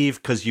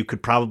believe because you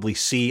could probably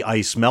see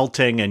ice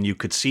melting and you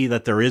could see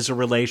that there is a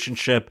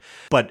relationship.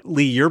 But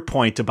Lee, your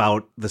point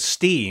about the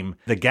steam,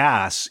 the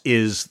gas,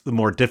 is the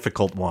more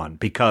difficult one,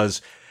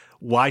 because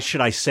why should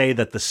I say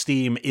that the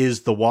steam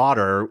is the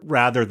water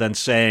rather than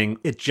saying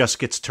it just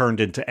gets turned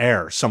into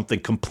air, something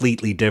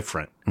completely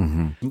different?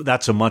 Mm-hmm.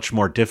 That's a much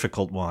more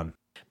difficult one.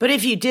 But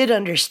if you did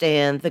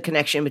understand the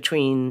connection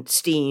between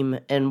steam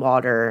and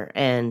water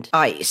and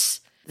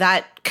ice,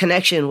 that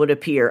connection would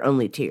appear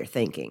only to your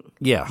thinking.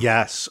 Yeah.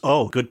 Yes.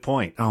 Oh, good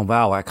point. Oh,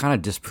 wow. I kind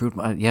of disproved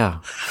I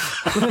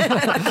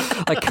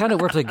kind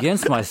of worked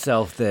against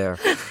myself there.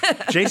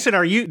 Jason,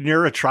 are you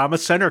near a trauma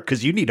center?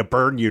 Because you need a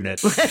burn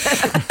unit.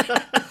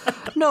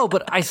 No,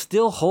 but I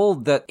still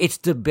hold that it's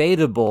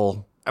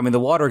debatable. I mean, the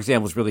water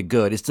example is really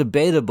good. It's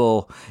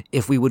debatable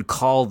if we would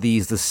call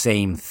these the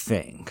same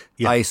thing.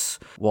 Yeah. Ice,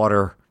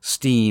 water,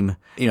 steam.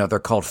 They're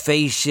called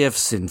phase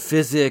shifts in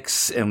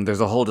physics, and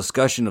there's a whole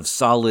discussion of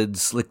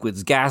solids,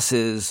 liquids,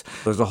 gases.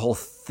 There's a whole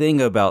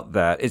thing about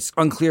that. It's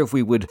unclear if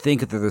we would think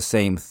that they're the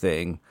same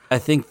thing. I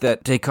think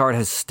that Descartes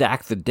has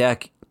stacked the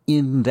deck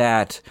in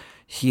that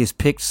he has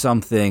picked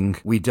something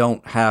we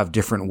don't have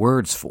different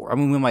words for. I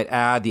mean, we might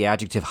add the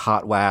adjective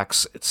hot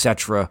wax,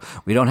 etc.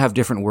 We don't have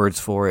different words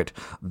for it.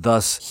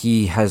 Thus,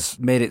 he has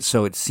made it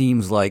so it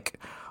seems like,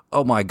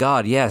 oh my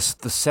God, yes,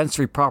 the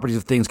sensory properties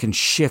of things can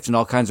shift in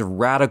all kinds of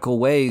radical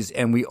ways,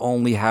 and we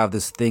only have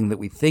this thing that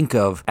we think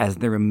of as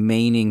the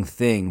remaining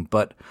thing.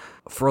 But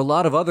for a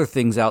lot of other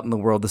things out in the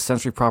world, the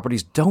sensory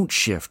properties don't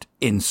shift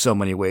in so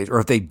many ways. Or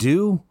if they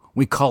do,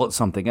 we call it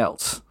something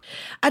else.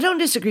 I don't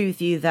disagree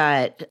with you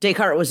that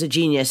Descartes was a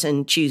genius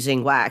in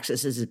choosing wax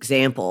as his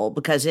example,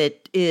 because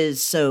it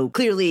is so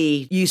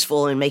clearly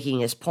useful in making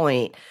his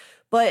point.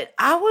 But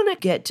I want to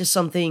get to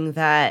something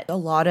that a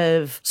lot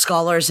of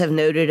scholars have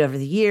noted over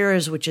the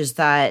years, which is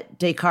that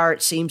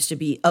Descartes seems to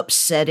be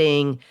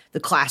upsetting the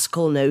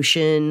classical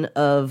notion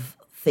of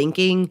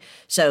thinking.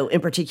 So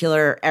in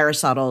particular,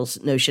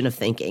 Aristotle's notion of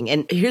thinking.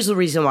 And here's the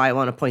reason why I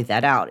want to point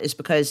that out is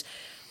because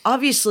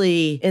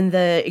obviously, in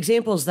the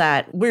examples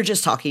that we're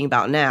just talking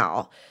about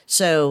now,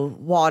 so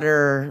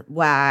water,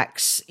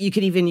 wax, you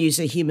could even use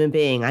a human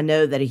being. I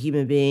know that a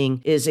human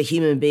being is a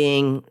human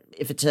being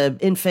if it's an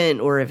infant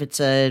or if it's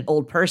an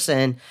old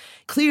person.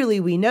 Clearly,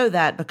 we know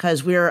that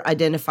because we're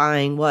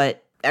identifying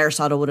what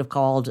Aristotle would have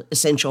called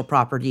essential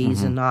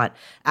properties and not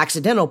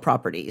accidental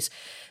properties.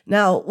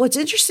 Now, what's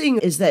interesting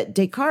is that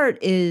Descartes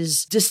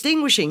is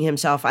distinguishing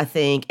himself, I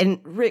think, and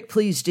Rick,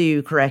 please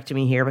do correct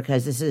me here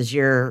because this is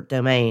your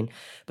domain,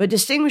 but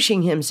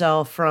distinguishing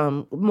himself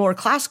from more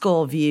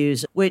classical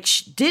views,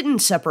 which didn't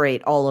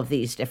separate all of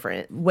these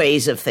different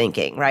ways of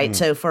thinking, right?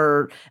 So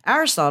for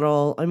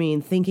Aristotle, I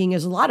mean, thinking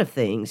is a lot of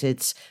things.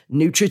 It's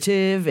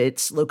nutritive,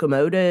 it's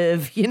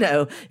locomotive,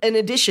 in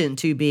addition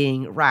to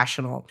being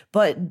rational.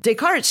 But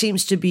Descartes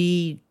seems to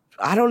be,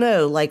 I don't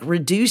know, like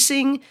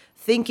reducing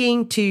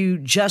thinking to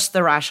just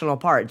the rational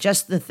part,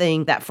 just the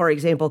thing that, for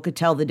example, could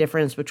tell the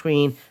difference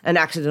between an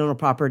accidental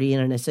property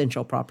and an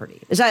essential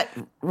property. Is that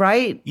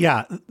right?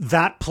 Yeah,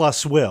 that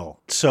plus will.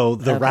 So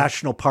the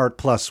rational part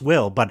plus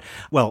will. But,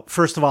 well,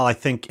 first of all, I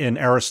think in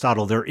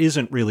Aristotle, there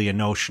isn't really a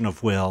notion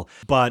of will.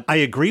 But I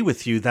agree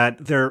with you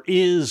that there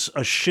is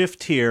a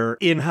shift here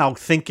in how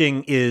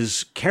thinking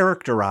is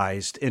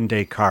characterized in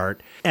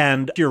Descartes.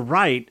 And you're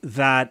right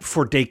that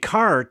for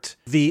Descartes,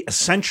 the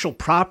essential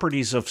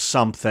properties of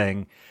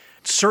something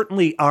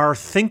certainly are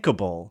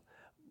thinkable,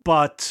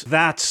 but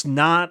that's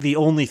not the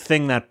only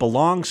thing that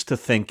belongs to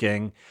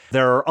thinking.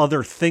 There are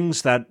other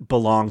things that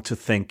belong to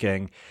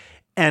thinking.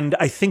 And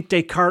I think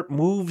Descartes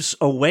moves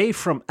away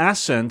from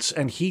essence,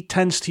 and he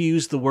tends to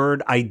use the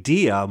word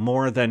idea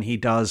more than he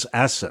does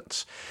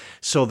essence.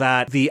 So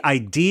that the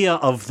idea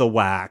of the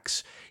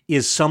wax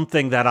is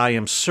something that I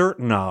am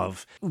certain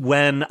of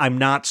when I'm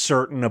not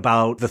certain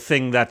about the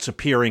thing that's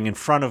appearing in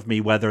front of me,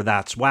 whether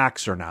that's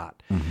wax or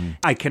not.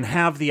 I can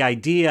have the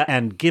idea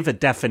and give a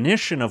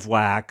definition of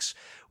wax,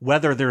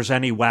 whether there's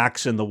any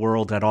wax in the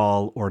world at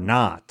all or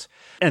not.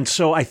 And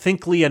so I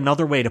think, Lee,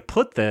 another way to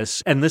put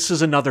this, and this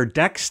is another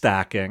deck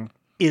stacking,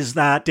 is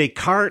that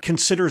Descartes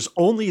considers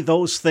only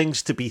those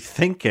things to be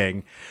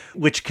thinking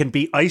which can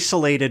be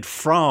isolated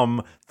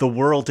from the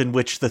world in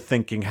which the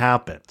thinking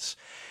happens.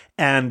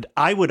 And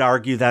I would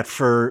argue that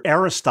for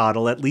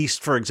Aristotle, at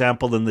least, for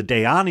example, in the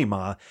De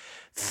Anima,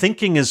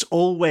 thinking is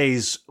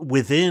always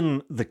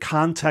within the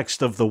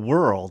context of the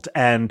world,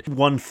 and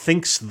one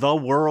thinks the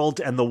world,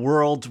 and the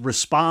world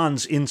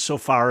responds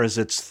insofar as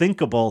it's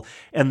thinkable,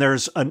 and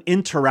there's an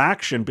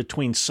interaction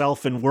between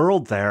self and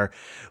world there.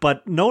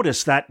 But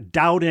notice that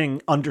doubting,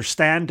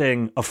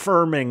 understanding,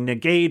 affirming,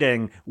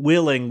 negating,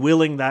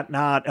 willing that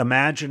not,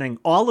 imagining,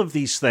 all of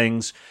these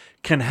things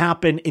can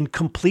happen in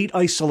complete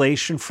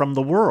isolation from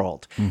the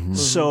world.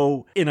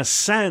 So, in a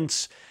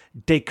sense,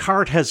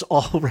 Descartes has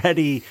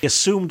already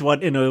assumed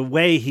what, in a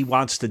way, he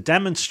wants to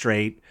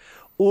demonstrate,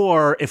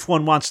 or if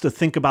one wants to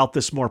think about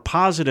this more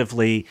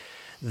positively,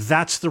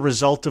 that's the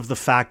result of the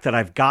fact that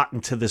I've gotten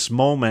to this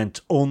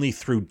moment only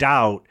through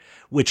doubt,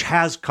 which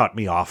has cut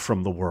me off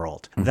from the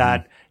world.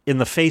 That in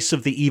the face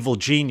of the evil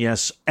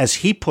genius, as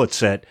he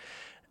puts it,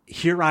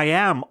 here I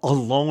am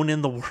alone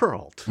in the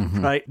world,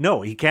 right?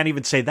 No, he can't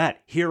even say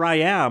that. Here I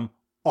am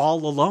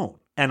all alone.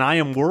 And I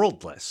am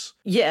worldless.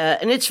 Yeah,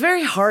 and it's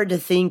very hard to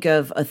think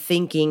of a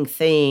thinking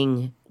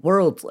thing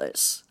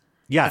worldless.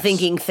 Yes. A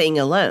thinking thing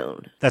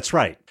alone. That's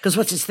right. Because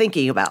what's his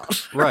thinking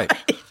about? Right.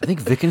 I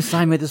think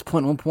Wittgenstein made this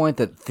point at one point,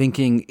 that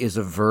thinking is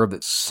a verb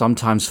that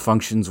sometimes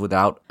functions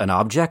without an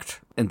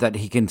object, and that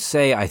he can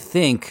say, I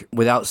think,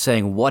 without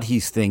saying what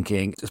he's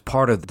thinking, is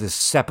part of this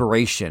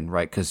separation,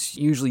 right? Because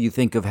usually you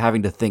think of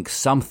having to think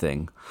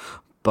something,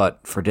 but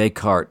for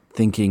Descartes,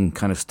 thinking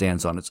kind of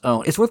stands on its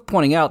own. It's worth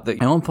pointing out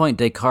that at one point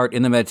Descartes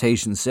in the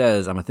meditation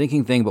says, I'm a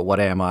thinking thing, but what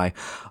am I?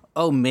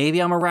 oh, maybe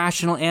I'm a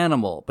rational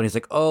animal. But he's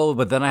like, oh,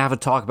 but then I have to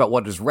talk about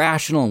what is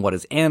rational and what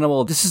is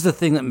animal. This is the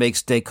thing that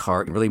makes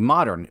Descartes really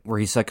modern, where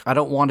he's like, I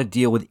don't want to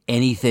deal with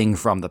anything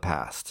from the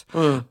past.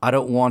 I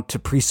don't want to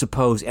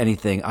presuppose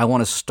anything. I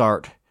want to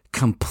start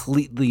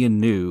completely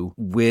anew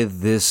with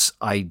this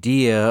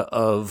idea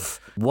of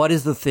what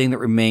is the thing that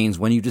remains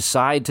when you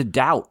decide to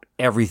doubt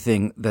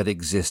everything that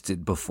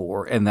existed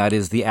before, and that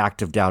is the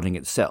act of doubting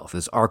itself,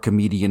 this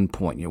Archimedean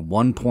point,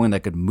 one point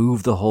that could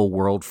move the whole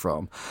world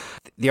from.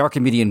 The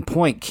Archimedean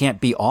point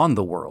can't be on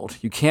the world.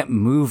 You can't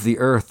move the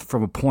earth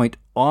from a point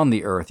on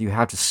the earth. You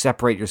have to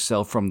separate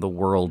yourself from the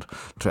world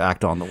to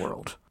act on the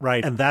world.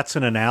 Right. And that's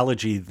an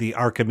analogy, the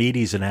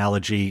Archimedes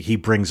analogy he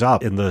brings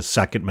up in the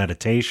second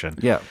meditation.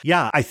 Yeah.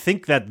 Yeah, I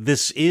think that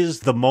this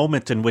is the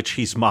moment in which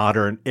he's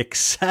modern,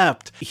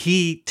 except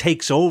he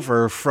takes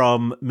over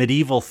from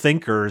medieval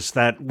thinkers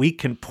that we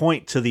can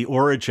point to the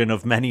origin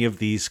of many of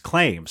these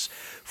claims.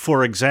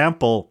 For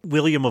example,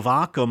 William of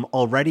Ockham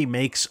already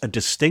makes a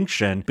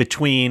distinction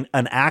between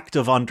an act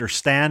of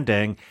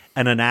understanding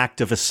and an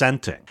act of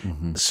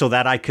assenting, so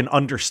that I can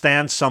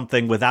understand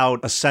something without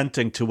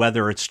assenting to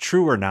whether it's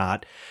true or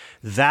not.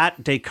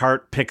 That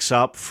Descartes picks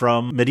up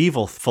from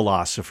medieval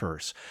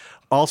philosophers.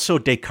 Also,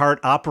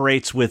 Descartes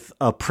operates with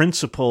a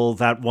principle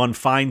that one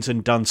finds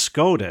in Duns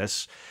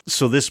Scotus.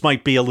 So this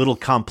might be a little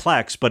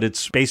complex, but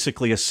it's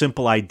basically a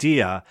simple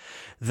idea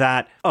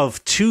that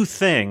of two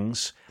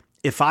things,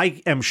 if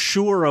I am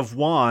sure of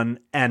one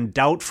and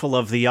doubtful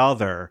of the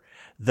other,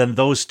 then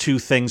those two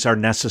things are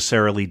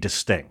necessarily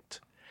distinct.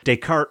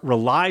 Descartes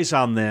relies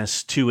on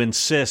this to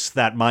insist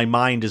that my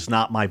mind is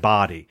not my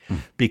body,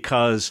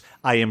 because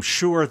I am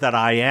sure that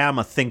I am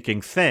a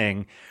thinking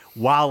thing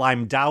while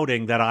I'm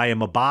doubting that I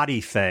am a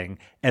body thing,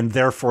 and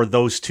therefore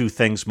those two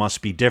things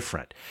must be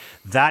different.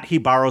 That he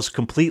borrows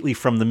completely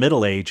from the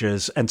Middle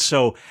Ages, and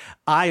so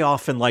I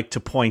often like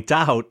to point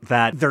out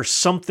that there's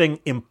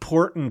something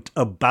important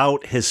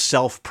about his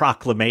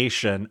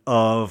self-proclamation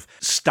of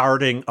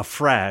starting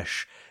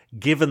afresh,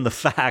 given the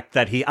fact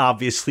that he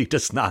obviously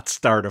does not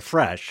start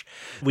afresh.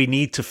 We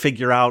need to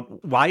figure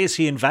out, why is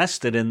he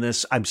invested in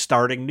this? I'm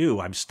starting new.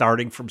 I'm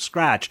starting from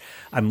scratch.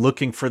 I'm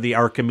looking for the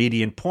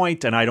Archimedean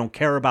point, and I don't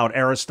care about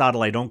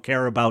Aristotle. I don't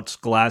care about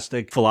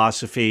scholastic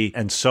philosophy,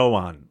 and so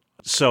on.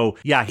 So,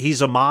 yeah,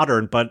 he's a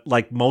modern, but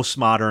like most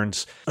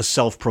moderns, a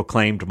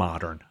self-proclaimed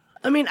modern.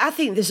 I mean, I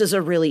think this is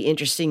a really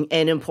interesting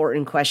and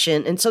important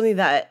question, and something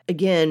that,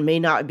 again, may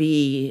not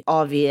be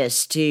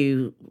obvious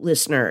to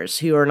listeners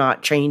who are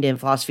not trained in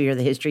philosophy or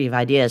the history of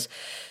ideas.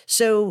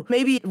 So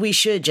maybe we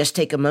should just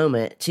take a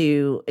moment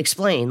to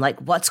explain, like,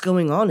 what's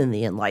going on in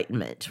the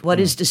Enlightenment? What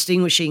is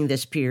distinguishing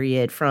this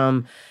period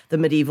from the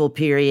medieval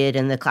period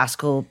and the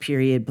classical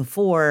period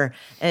before,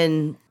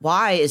 and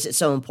why is it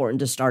so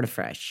important to start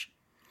afresh?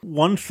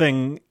 One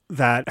thing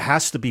that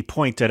has to be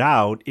pointed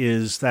out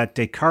is that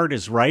Descartes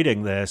is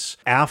writing this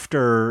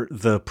after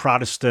the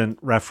Protestant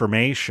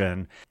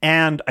Reformation,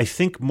 and I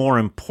think more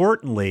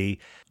importantly,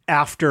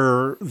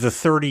 after the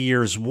 30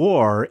 Years'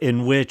 War,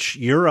 in which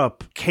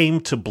Europe came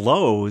to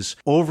blows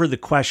over the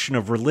question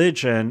of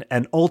religion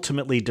and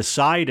ultimately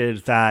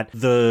decided that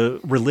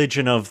the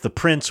religion of the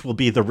prince will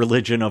be the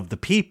religion of the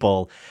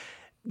people.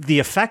 The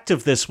effect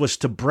of this was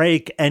to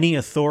break any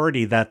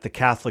authority that the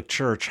Catholic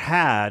Church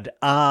had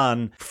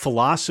on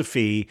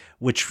philosophy,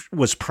 which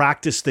was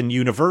practiced in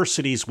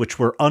universities, which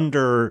were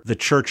under the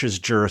church's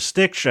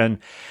jurisdiction.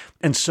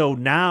 And so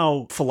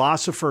now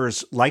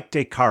philosophers like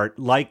Descartes,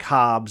 like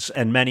Hobbes,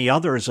 and many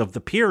others of the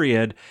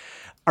period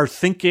are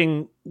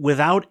thinking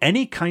without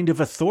any kind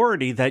of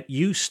authority that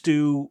used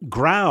to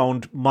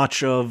ground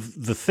much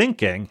of the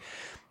thinking,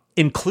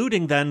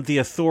 including then the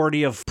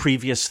authority of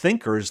previous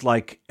thinkers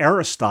like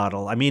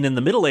Aristotle. I mean, in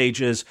the Middle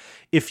Ages,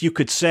 if you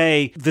could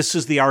say, this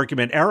is the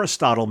argument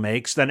Aristotle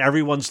makes, then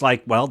everyone's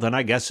like, well, then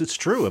I guess it's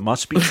true. It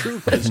must be true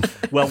because,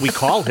 well, we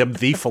call him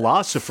the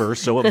philosopher,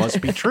 so it must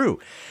be true.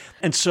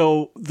 And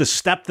so the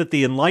step that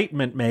the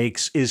Enlightenment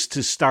makes is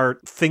to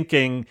start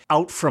thinking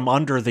out from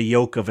under the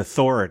yoke of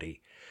authority.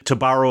 To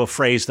borrow a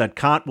phrase that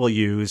Kant will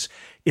use,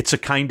 it's a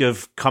kind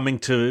of coming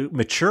to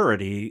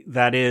maturity.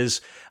 That is,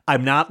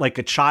 I'm not like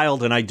a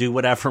child and I do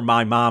whatever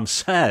my mom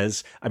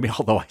says. I mean,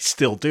 although I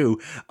still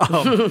do,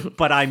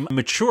 but I'm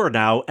mature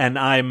now and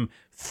I'm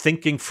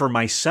thinking for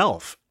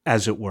myself,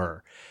 as it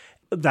were.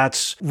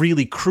 That's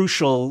really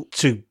crucial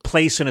to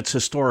place in its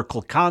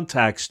historical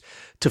context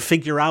to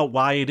figure out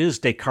why it is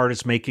Descartes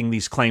is making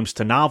these claims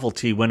to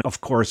novelty when,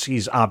 of course,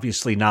 he's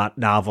obviously not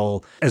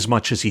novel as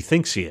much as he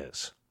thinks he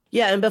is.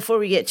 Yeah, and before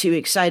we get too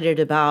excited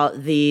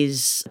about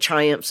these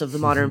triumphs of the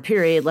modern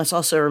period, let's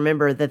also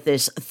remember that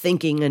this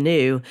thinking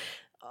anew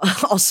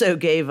also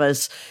gave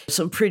us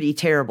some pretty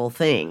terrible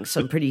things,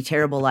 some pretty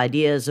terrible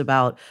ideas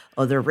about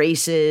other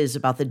races,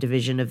 about the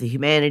division of the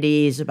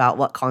humanities, about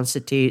what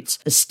constitutes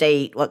a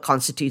state, what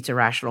constitutes a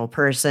rational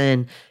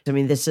person. I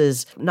mean, this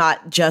is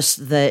not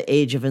just the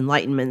age of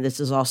enlightenment. This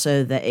is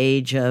also the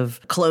age of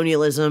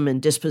colonialism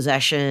and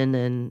dispossession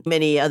and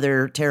many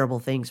other terrible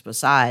things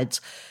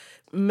besides.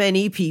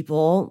 many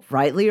people,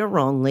 rightly or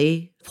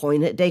wrongly,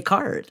 point at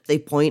Descartes. They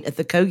point at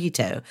the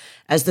cogito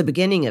as the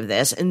beginning of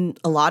this. And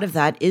a lot of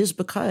that is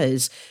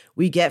because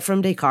we get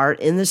from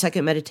Descartes in the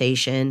second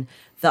meditation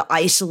the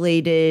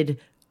isolated,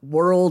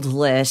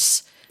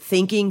 worldless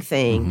thinking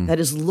thing that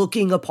is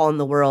looking upon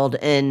the world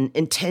and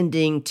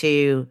intending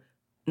to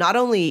not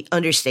only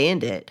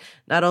understand it,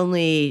 not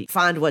only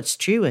find what's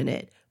true in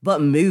it,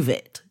 but move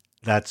it.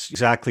 That's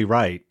exactly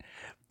right.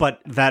 But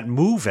that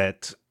move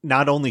it,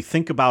 not only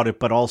think about it,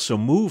 but also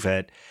move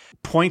it,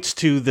 points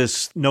to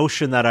this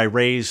notion that I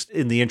raised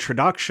in the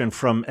introduction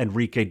from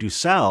Enrique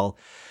Dussel,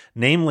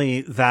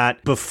 namely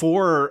that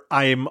before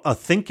I'm a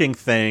thinking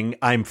thing,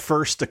 I'm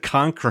first a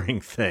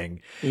conquering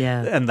thing.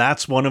 Yeah. And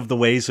that's one of the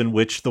ways in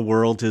which the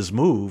world is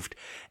moved.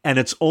 And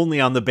it's only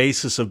on the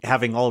basis of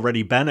having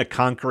already been a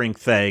conquering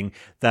thing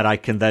that I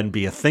can then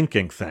be a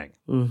thinking thing.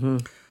 Mm-hmm.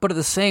 But at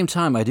the same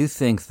time, I do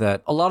think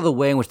that a lot of the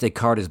way in which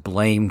Descartes is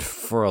blamed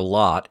for a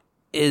lot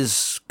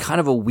is kind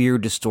of a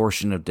weird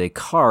distortion of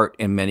Descartes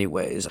in many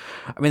ways.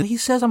 I mean, he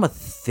says I'm a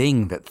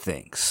thing that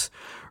thinks.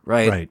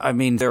 Right? I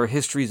mean, there are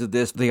histories of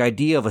this. The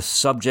idea of a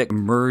subject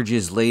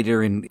emerges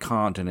later in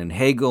Kant and in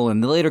Hegel,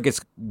 and later gets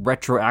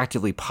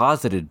retroactively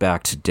posited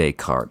back to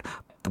Descartes.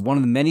 One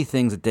of the many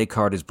things that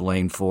Descartes is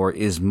blamed for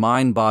is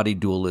mind-body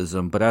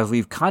dualism, but as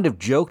we've kind of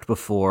joked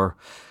before,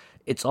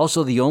 it's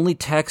also the only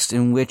text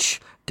in which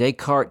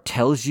Descartes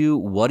tells you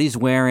what he's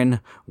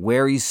wearing,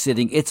 where he's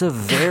sitting. It's a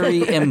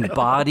very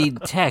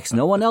embodied text.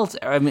 No one else,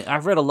 I mean,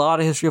 I've read a lot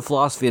of history of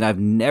philosophy and I've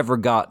never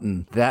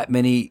gotten that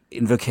many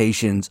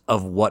invocations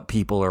of what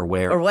people are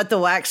wearing. Or what the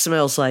wax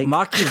smells like.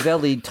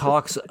 Machiavelli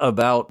talks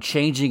about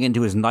changing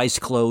into his nice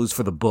clothes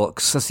for the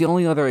books. That's the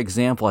only other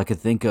example I could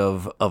think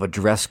of a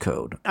dress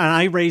code. And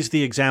I raised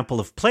the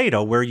example of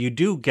Plato, where you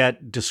do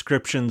get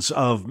descriptions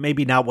of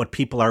maybe not what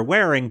people are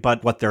wearing,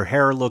 but what their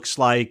hair looks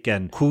like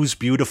and who's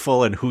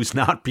beautiful and who's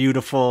not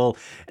beautiful.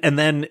 And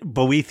then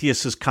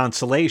Boethius's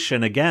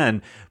consolation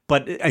again.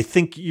 But I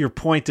think your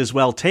point is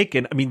well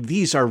taken. I mean,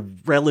 these are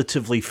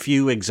relatively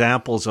few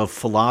examples of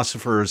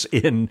philosophers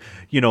in,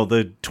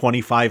 the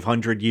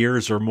 2,500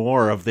 years or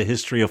more of the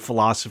history of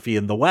philosophy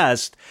in the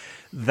West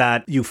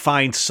that you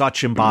find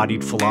such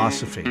embodied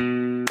philosophy.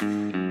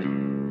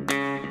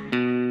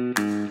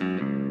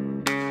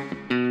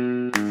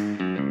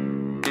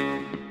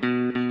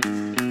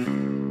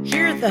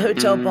 Here at the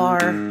hotel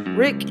bar,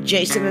 Rick,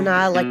 Jason, and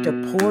I like to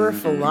pour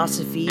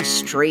philosophy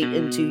straight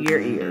into your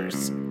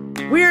ears.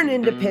 We're an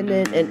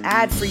independent and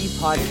ad-free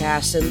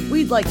podcast, and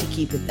we'd like to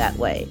keep it that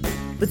way.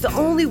 But the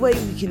only way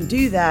we can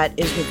do that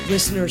is with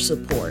listener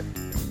support.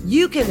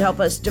 You can help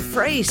us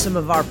defray some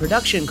of our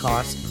production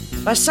costs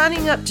by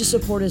signing up to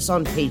support us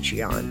on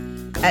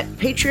Patreon at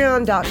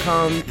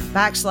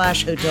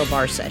patreon.com/Hotel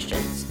Bar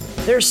Sessions.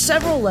 There are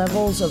several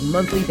levels of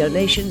monthly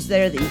donations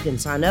there that you can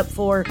sign up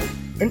for,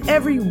 and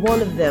every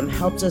one of them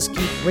helps us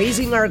keep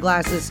raising our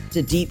glasses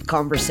to deep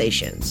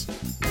conversations.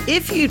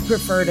 If you'd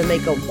prefer to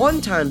make a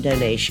one-time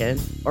donation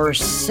or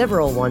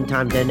several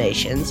one-time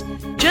donations,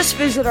 just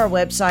visit our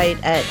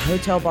website at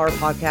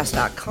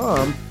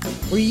hotelbarpodcast.com,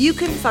 where you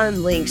can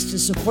find links to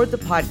support the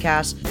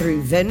podcast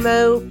through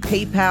Venmo,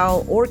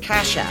 PayPal, or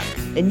Cash App,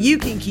 and you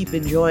can keep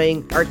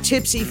enjoying our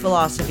tipsy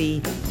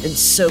philosophy and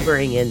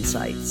sobering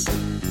insights.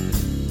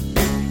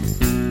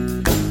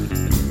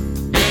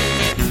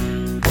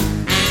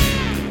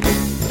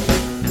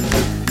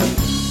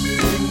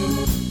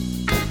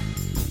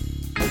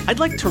 I'd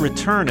like to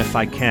return, if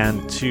I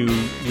can, to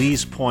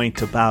Lee's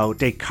point about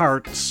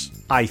Descartes,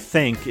 I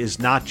think, is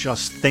not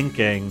just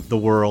thinking the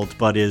world,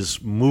 but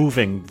is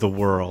moving the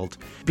world.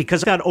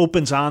 Because that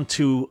opens on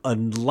to a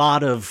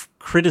lot of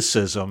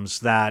criticisms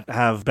that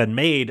have been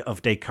made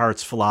of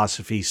Descartes'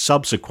 philosophy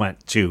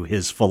subsequent to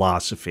his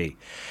philosophy.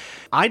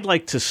 I'd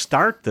like to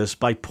start this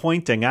by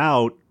pointing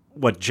out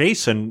what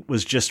Jason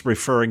was just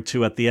referring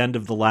to at the end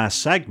of the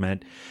last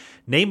segment.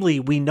 Namely,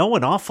 we know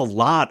an awful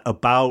lot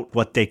about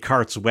what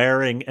Descartes'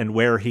 wearing and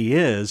where he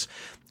is.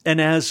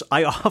 And as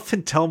I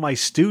often tell my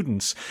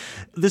students,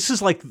 this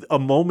is like a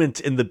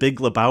moment in The Big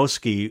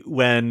Lebowski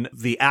when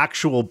the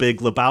actual Big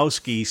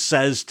Lebowski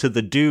says to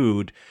the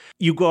dude,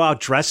 "You go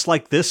out dressed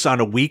like this on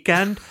a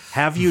weekend?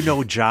 Have you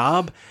no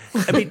job?"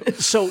 I mean,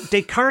 so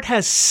Descartes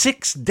has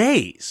 6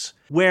 days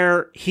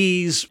where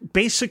he's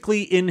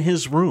basically in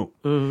his room.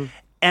 Mm-hmm.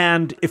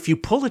 And if you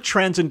pull a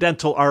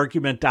transcendental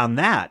argument on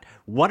that,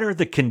 what are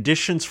the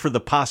conditions for the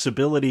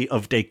possibility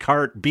of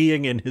Descartes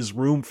being in his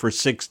room for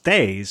 6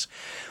 days?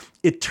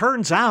 It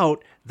turns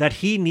out that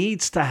he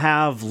needs to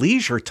have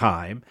leisure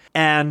time,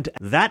 and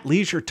that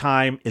leisure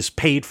time is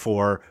paid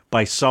for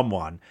by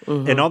someone.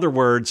 Mm-hmm. In other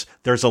words,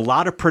 there's a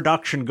lot of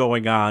production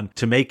going on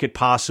to make it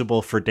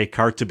possible for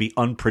Descartes to be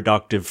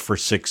unproductive for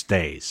 6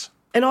 days.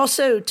 And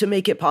also to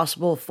make it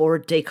possible for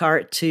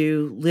Descartes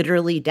to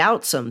literally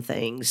doubt some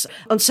things.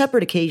 On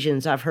separate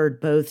occasions, I've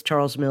heard both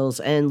Charles Mills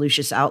and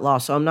Lucius Outlaw,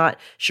 so I'm not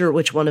sure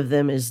which one of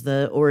them is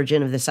the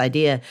origin of this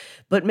idea,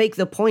 but make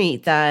the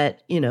point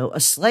that, a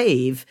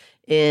slave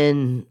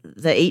in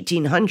the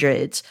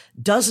 1800s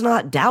does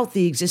not doubt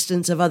the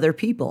existence of other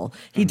people.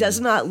 He does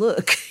not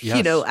look,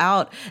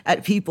 out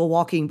at people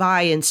walking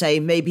by and say,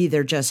 maybe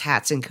they're just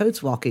hats and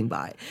coats walking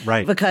by.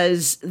 Right.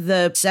 Because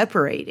the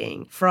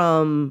separating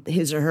from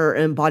his or her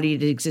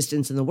embodied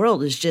existence in the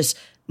world is just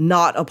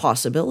not a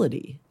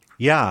possibility.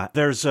 Yeah,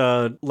 there's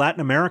a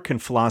Latin American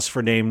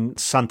philosopher named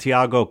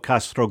Santiago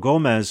Castro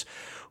Gomez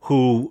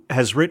who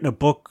has written a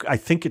book, I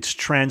think it's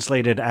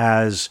translated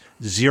as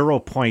 0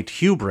 Point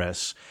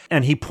Hubris.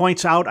 And he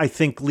points out, I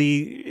think,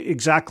 Lee,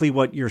 exactly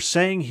what you're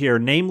saying here,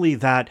 namely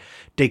that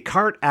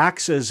Descartes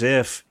acts as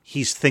if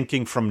he's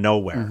thinking from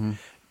nowhere.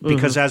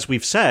 Because as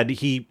we've said,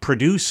 he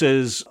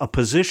produces a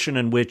position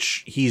in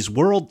which he's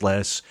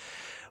worldless.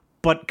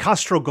 But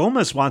Castro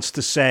Gomez wants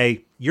to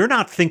say, you're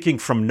not thinking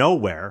from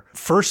nowhere,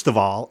 first of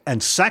all.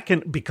 And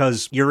second,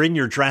 because you're in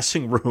your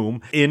dressing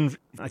room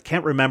I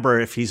can't remember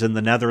if he's in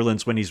the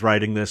Netherlands when he's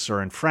writing this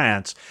or in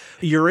France.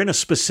 You're in a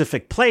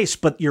specific place,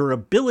 but your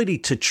ability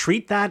to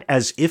treat that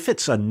as if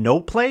it's a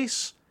no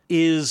place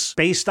is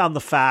based on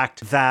the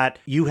fact that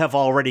you have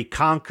already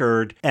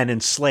conquered and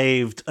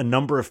enslaved a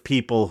number of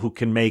people who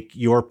can make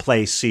your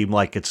place seem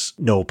like it's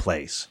no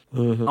place.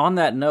 On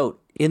that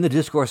note, in the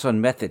Discourse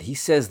on Method, he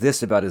says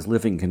this about his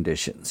living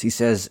conditions. He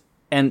says,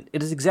 and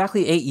it is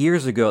exactly 8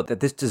 years ago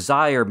that this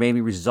desire made me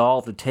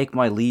resolve to take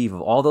my leave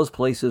of all those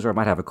places where I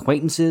might have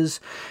acquaintances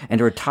and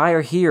to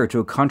retire here to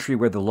a country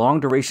where the long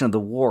duration of the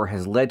war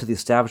has led to the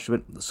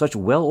establishment of such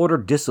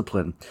well-ordered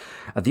discipline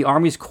that the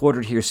armies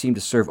quartered here seem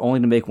to serve only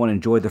to make one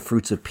enjoy the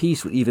fruits of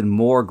peace with even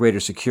more greater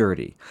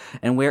security,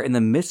 and where in the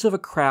midst of a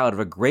crowd of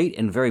a great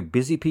and very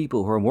busy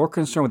people who are more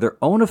concerned with their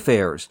own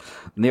affairs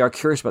than they are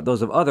curious about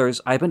those of others,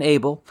 I have been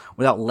able,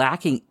 without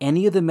lacking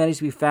any of the amenities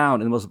to be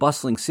found in the most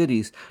bustling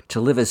cities, to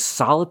live as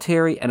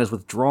solitary and as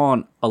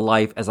withdrawn a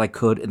life as I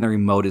could in the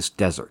remotest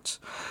deserts.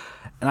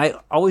 And I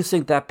always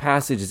think that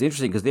passage is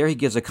interesting because there he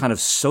gives a kind of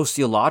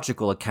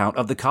sociological account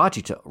of the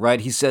cogito, right?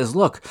 He says,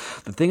 look,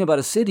 the thing about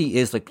a city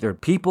is like there are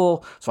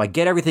people, so I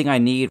get everything I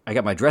need. I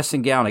got my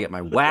dressing gown, I get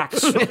my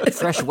wax,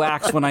 fresh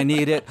wax when I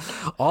need it.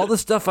 All the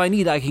stuff I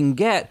need I can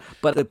get,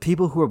 but the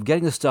people who are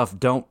getting the stuff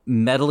don't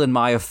meddle in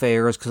my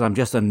affairs because I'm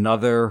just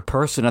another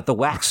person at the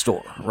wax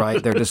store,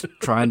 right? They're just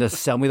trying to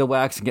sell me the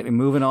wax and get me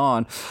moving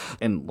on.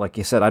 And like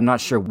you said, I'm not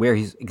sure where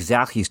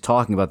he's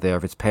talking about there,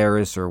 if it's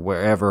Paris or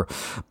wherever,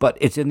 but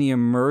it's in the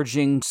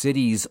emerging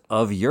cities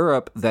of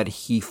Europe that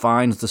he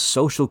finds the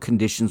social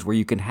conditions where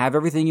you can have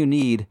everything you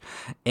need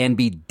and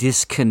be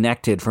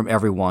disconnected from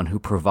everyone who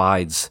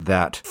provides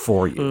that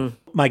for you.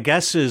 My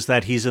guess is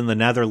that he's in the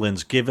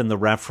Netherlands, given the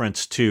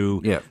reference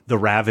to the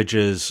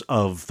ravages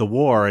of the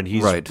war, and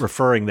he's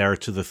referring there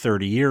to the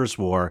 30 Years'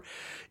 War,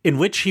 in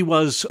which he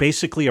was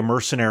basically a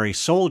mercenary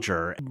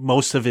soldier.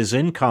 Most of his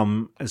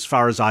income, as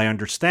far as I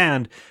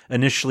understand,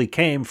 initially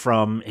came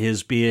from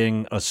his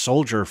being a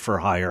soldier for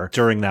hire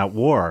during that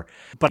war.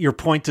 But your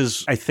point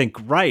is, I think,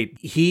 right.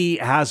 He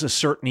has a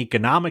certain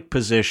economic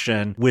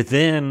position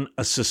within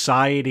a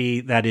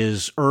society that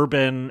is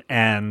urban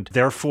and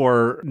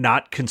therefore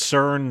not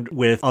concerned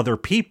with other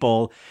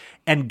people,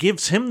 and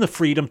gives him the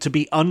freedom to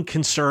be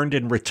unconcerned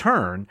in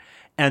return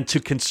and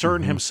to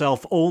concern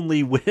himself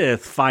only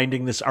with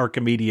finding this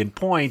Archimedean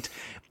point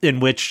in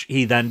which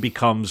he then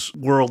becomes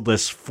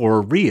worldless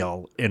for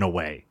real in a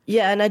way.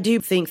 Yeah, and I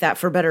do think that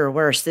for better or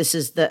worse, this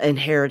is the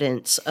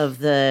inheritance of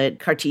the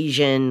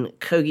Cartesian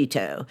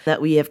cogito that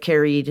we have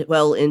carried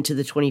well into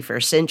the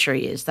 21st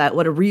century, is that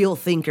what a real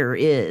thinker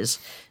is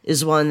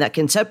one that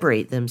can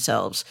separate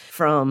themselves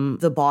from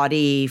the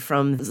body,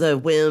 from the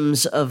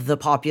whims of the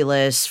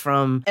populace,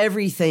 from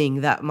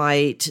everything that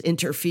might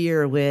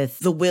interfere with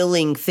the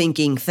willing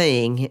thinking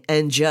thing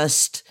and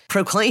just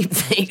proclaim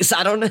things.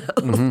 I don't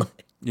know.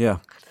 Yeah.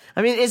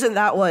 I mean, isn't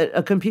that what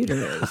a computer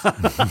is?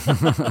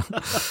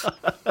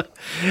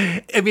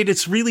 I mean,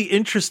 it's really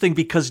interesting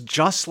because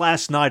just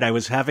last night I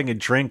was having a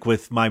drink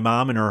with my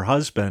mom and her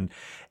husband,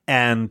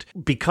 and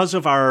because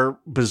of our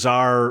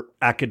bizarre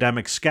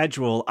academic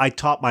schedule, I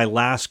taught my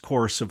last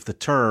course of the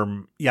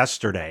term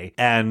yesterday,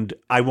 and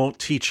I won't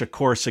teach a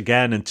course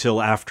again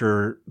until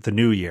after the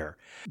new year.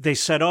 They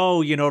said,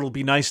 oh, it'll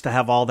be nice to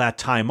have all that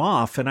time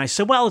off. And I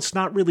said, well, it's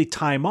not really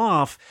time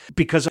off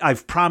because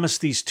I've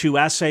promised these 2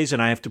 essays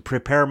and I have to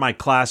prepare my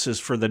classes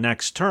for the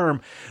next term.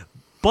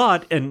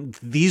 But, and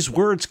these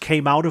words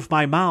came out of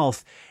my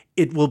mouth,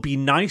 it will be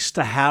nice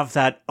to have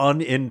that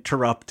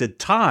uninterrupted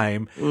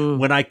time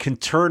when I can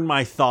turn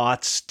my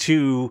thoughts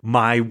to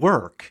my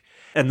work.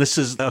 And this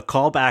is a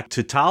callback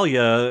to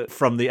Talia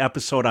from the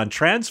episode on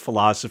trans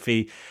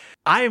philosophy.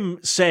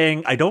 I'm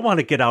saying I don't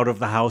want to get out of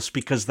the house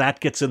because that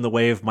gets in the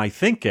way of my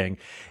thinking.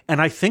 And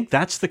I think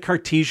that's the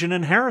Cartesian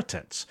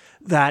inheritance,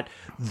 that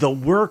the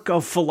work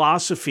of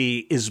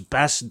philosophy is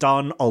best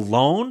done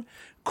alone,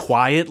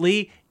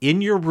 quietly,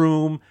 in your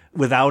room,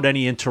 without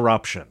any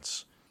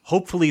interruptions.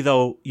 Hopefully,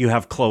 though, you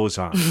have clothes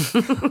on.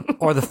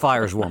 Or the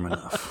fire's warm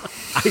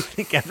enough. I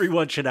think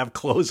everyone should have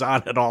clothes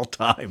on at all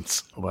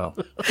times. Well,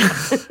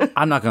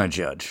 I'm not going to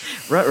judge.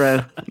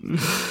 Ruh-roh.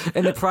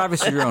 In the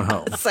privacy of your own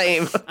home.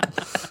 Same.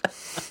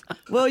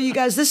 Well, you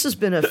guys, this has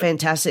been a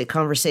fantastic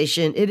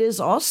conversation. It is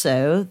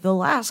also the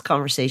last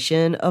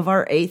conversation of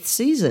our 8th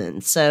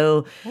season.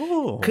 So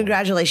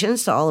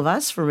congratulations to all of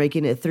us for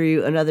making it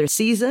through another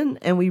season.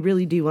 And we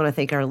really do want to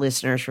thank our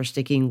listeners for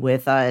sticking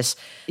with us.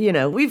 You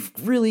know, we've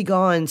really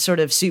gone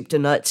sort of soup to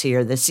nuts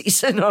here this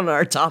season on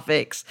our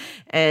topics.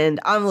 And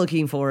I'm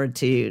looking forward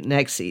to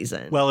next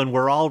season. Well, and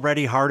we're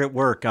already hard at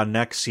work on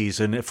next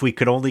season. If we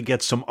could only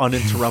get some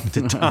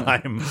uninterrupted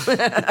time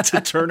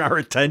to turn our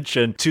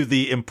attention to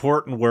the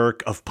important work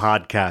of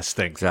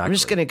podcasting. Exactly. I'm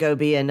just going to go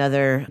be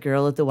another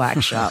girl at the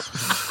wax shop.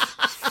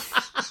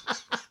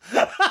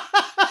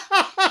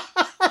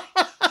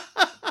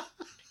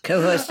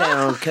 Co-host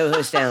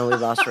down. We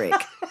lost Rick.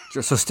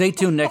 So stay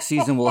tuned. Next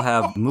season, we'll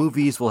have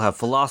movies, we'll have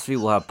philosophy,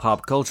 we'll have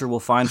pop culture. We'll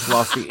find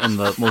philosophy in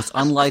the most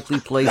unlikely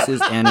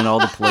places and in all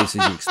the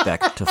places you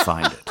expect to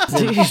find it.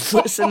 Dude,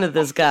 listen to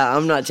this guy.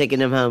 I'm not taking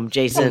him home.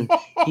 Jason,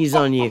 he's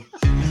on you.